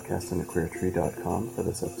 Visit apodcastinaqueertree.com for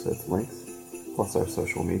this episode's links, plus our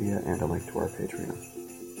social media and a link to our Patreon.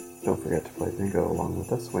 Don't forget to play bingo along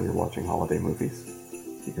with us when you're watching holiday movies.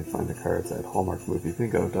 You can find the cards at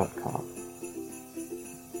hallmarkmoviebingo.com.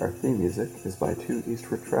 Our theme music is by Two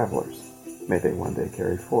Eastward Travelers. May they one day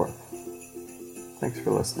carry forth. Thanks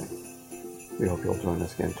for listening. We hope you'll join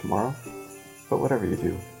us again tomorrow. But whatever you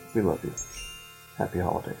do, we love you. Happy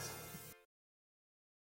holidays.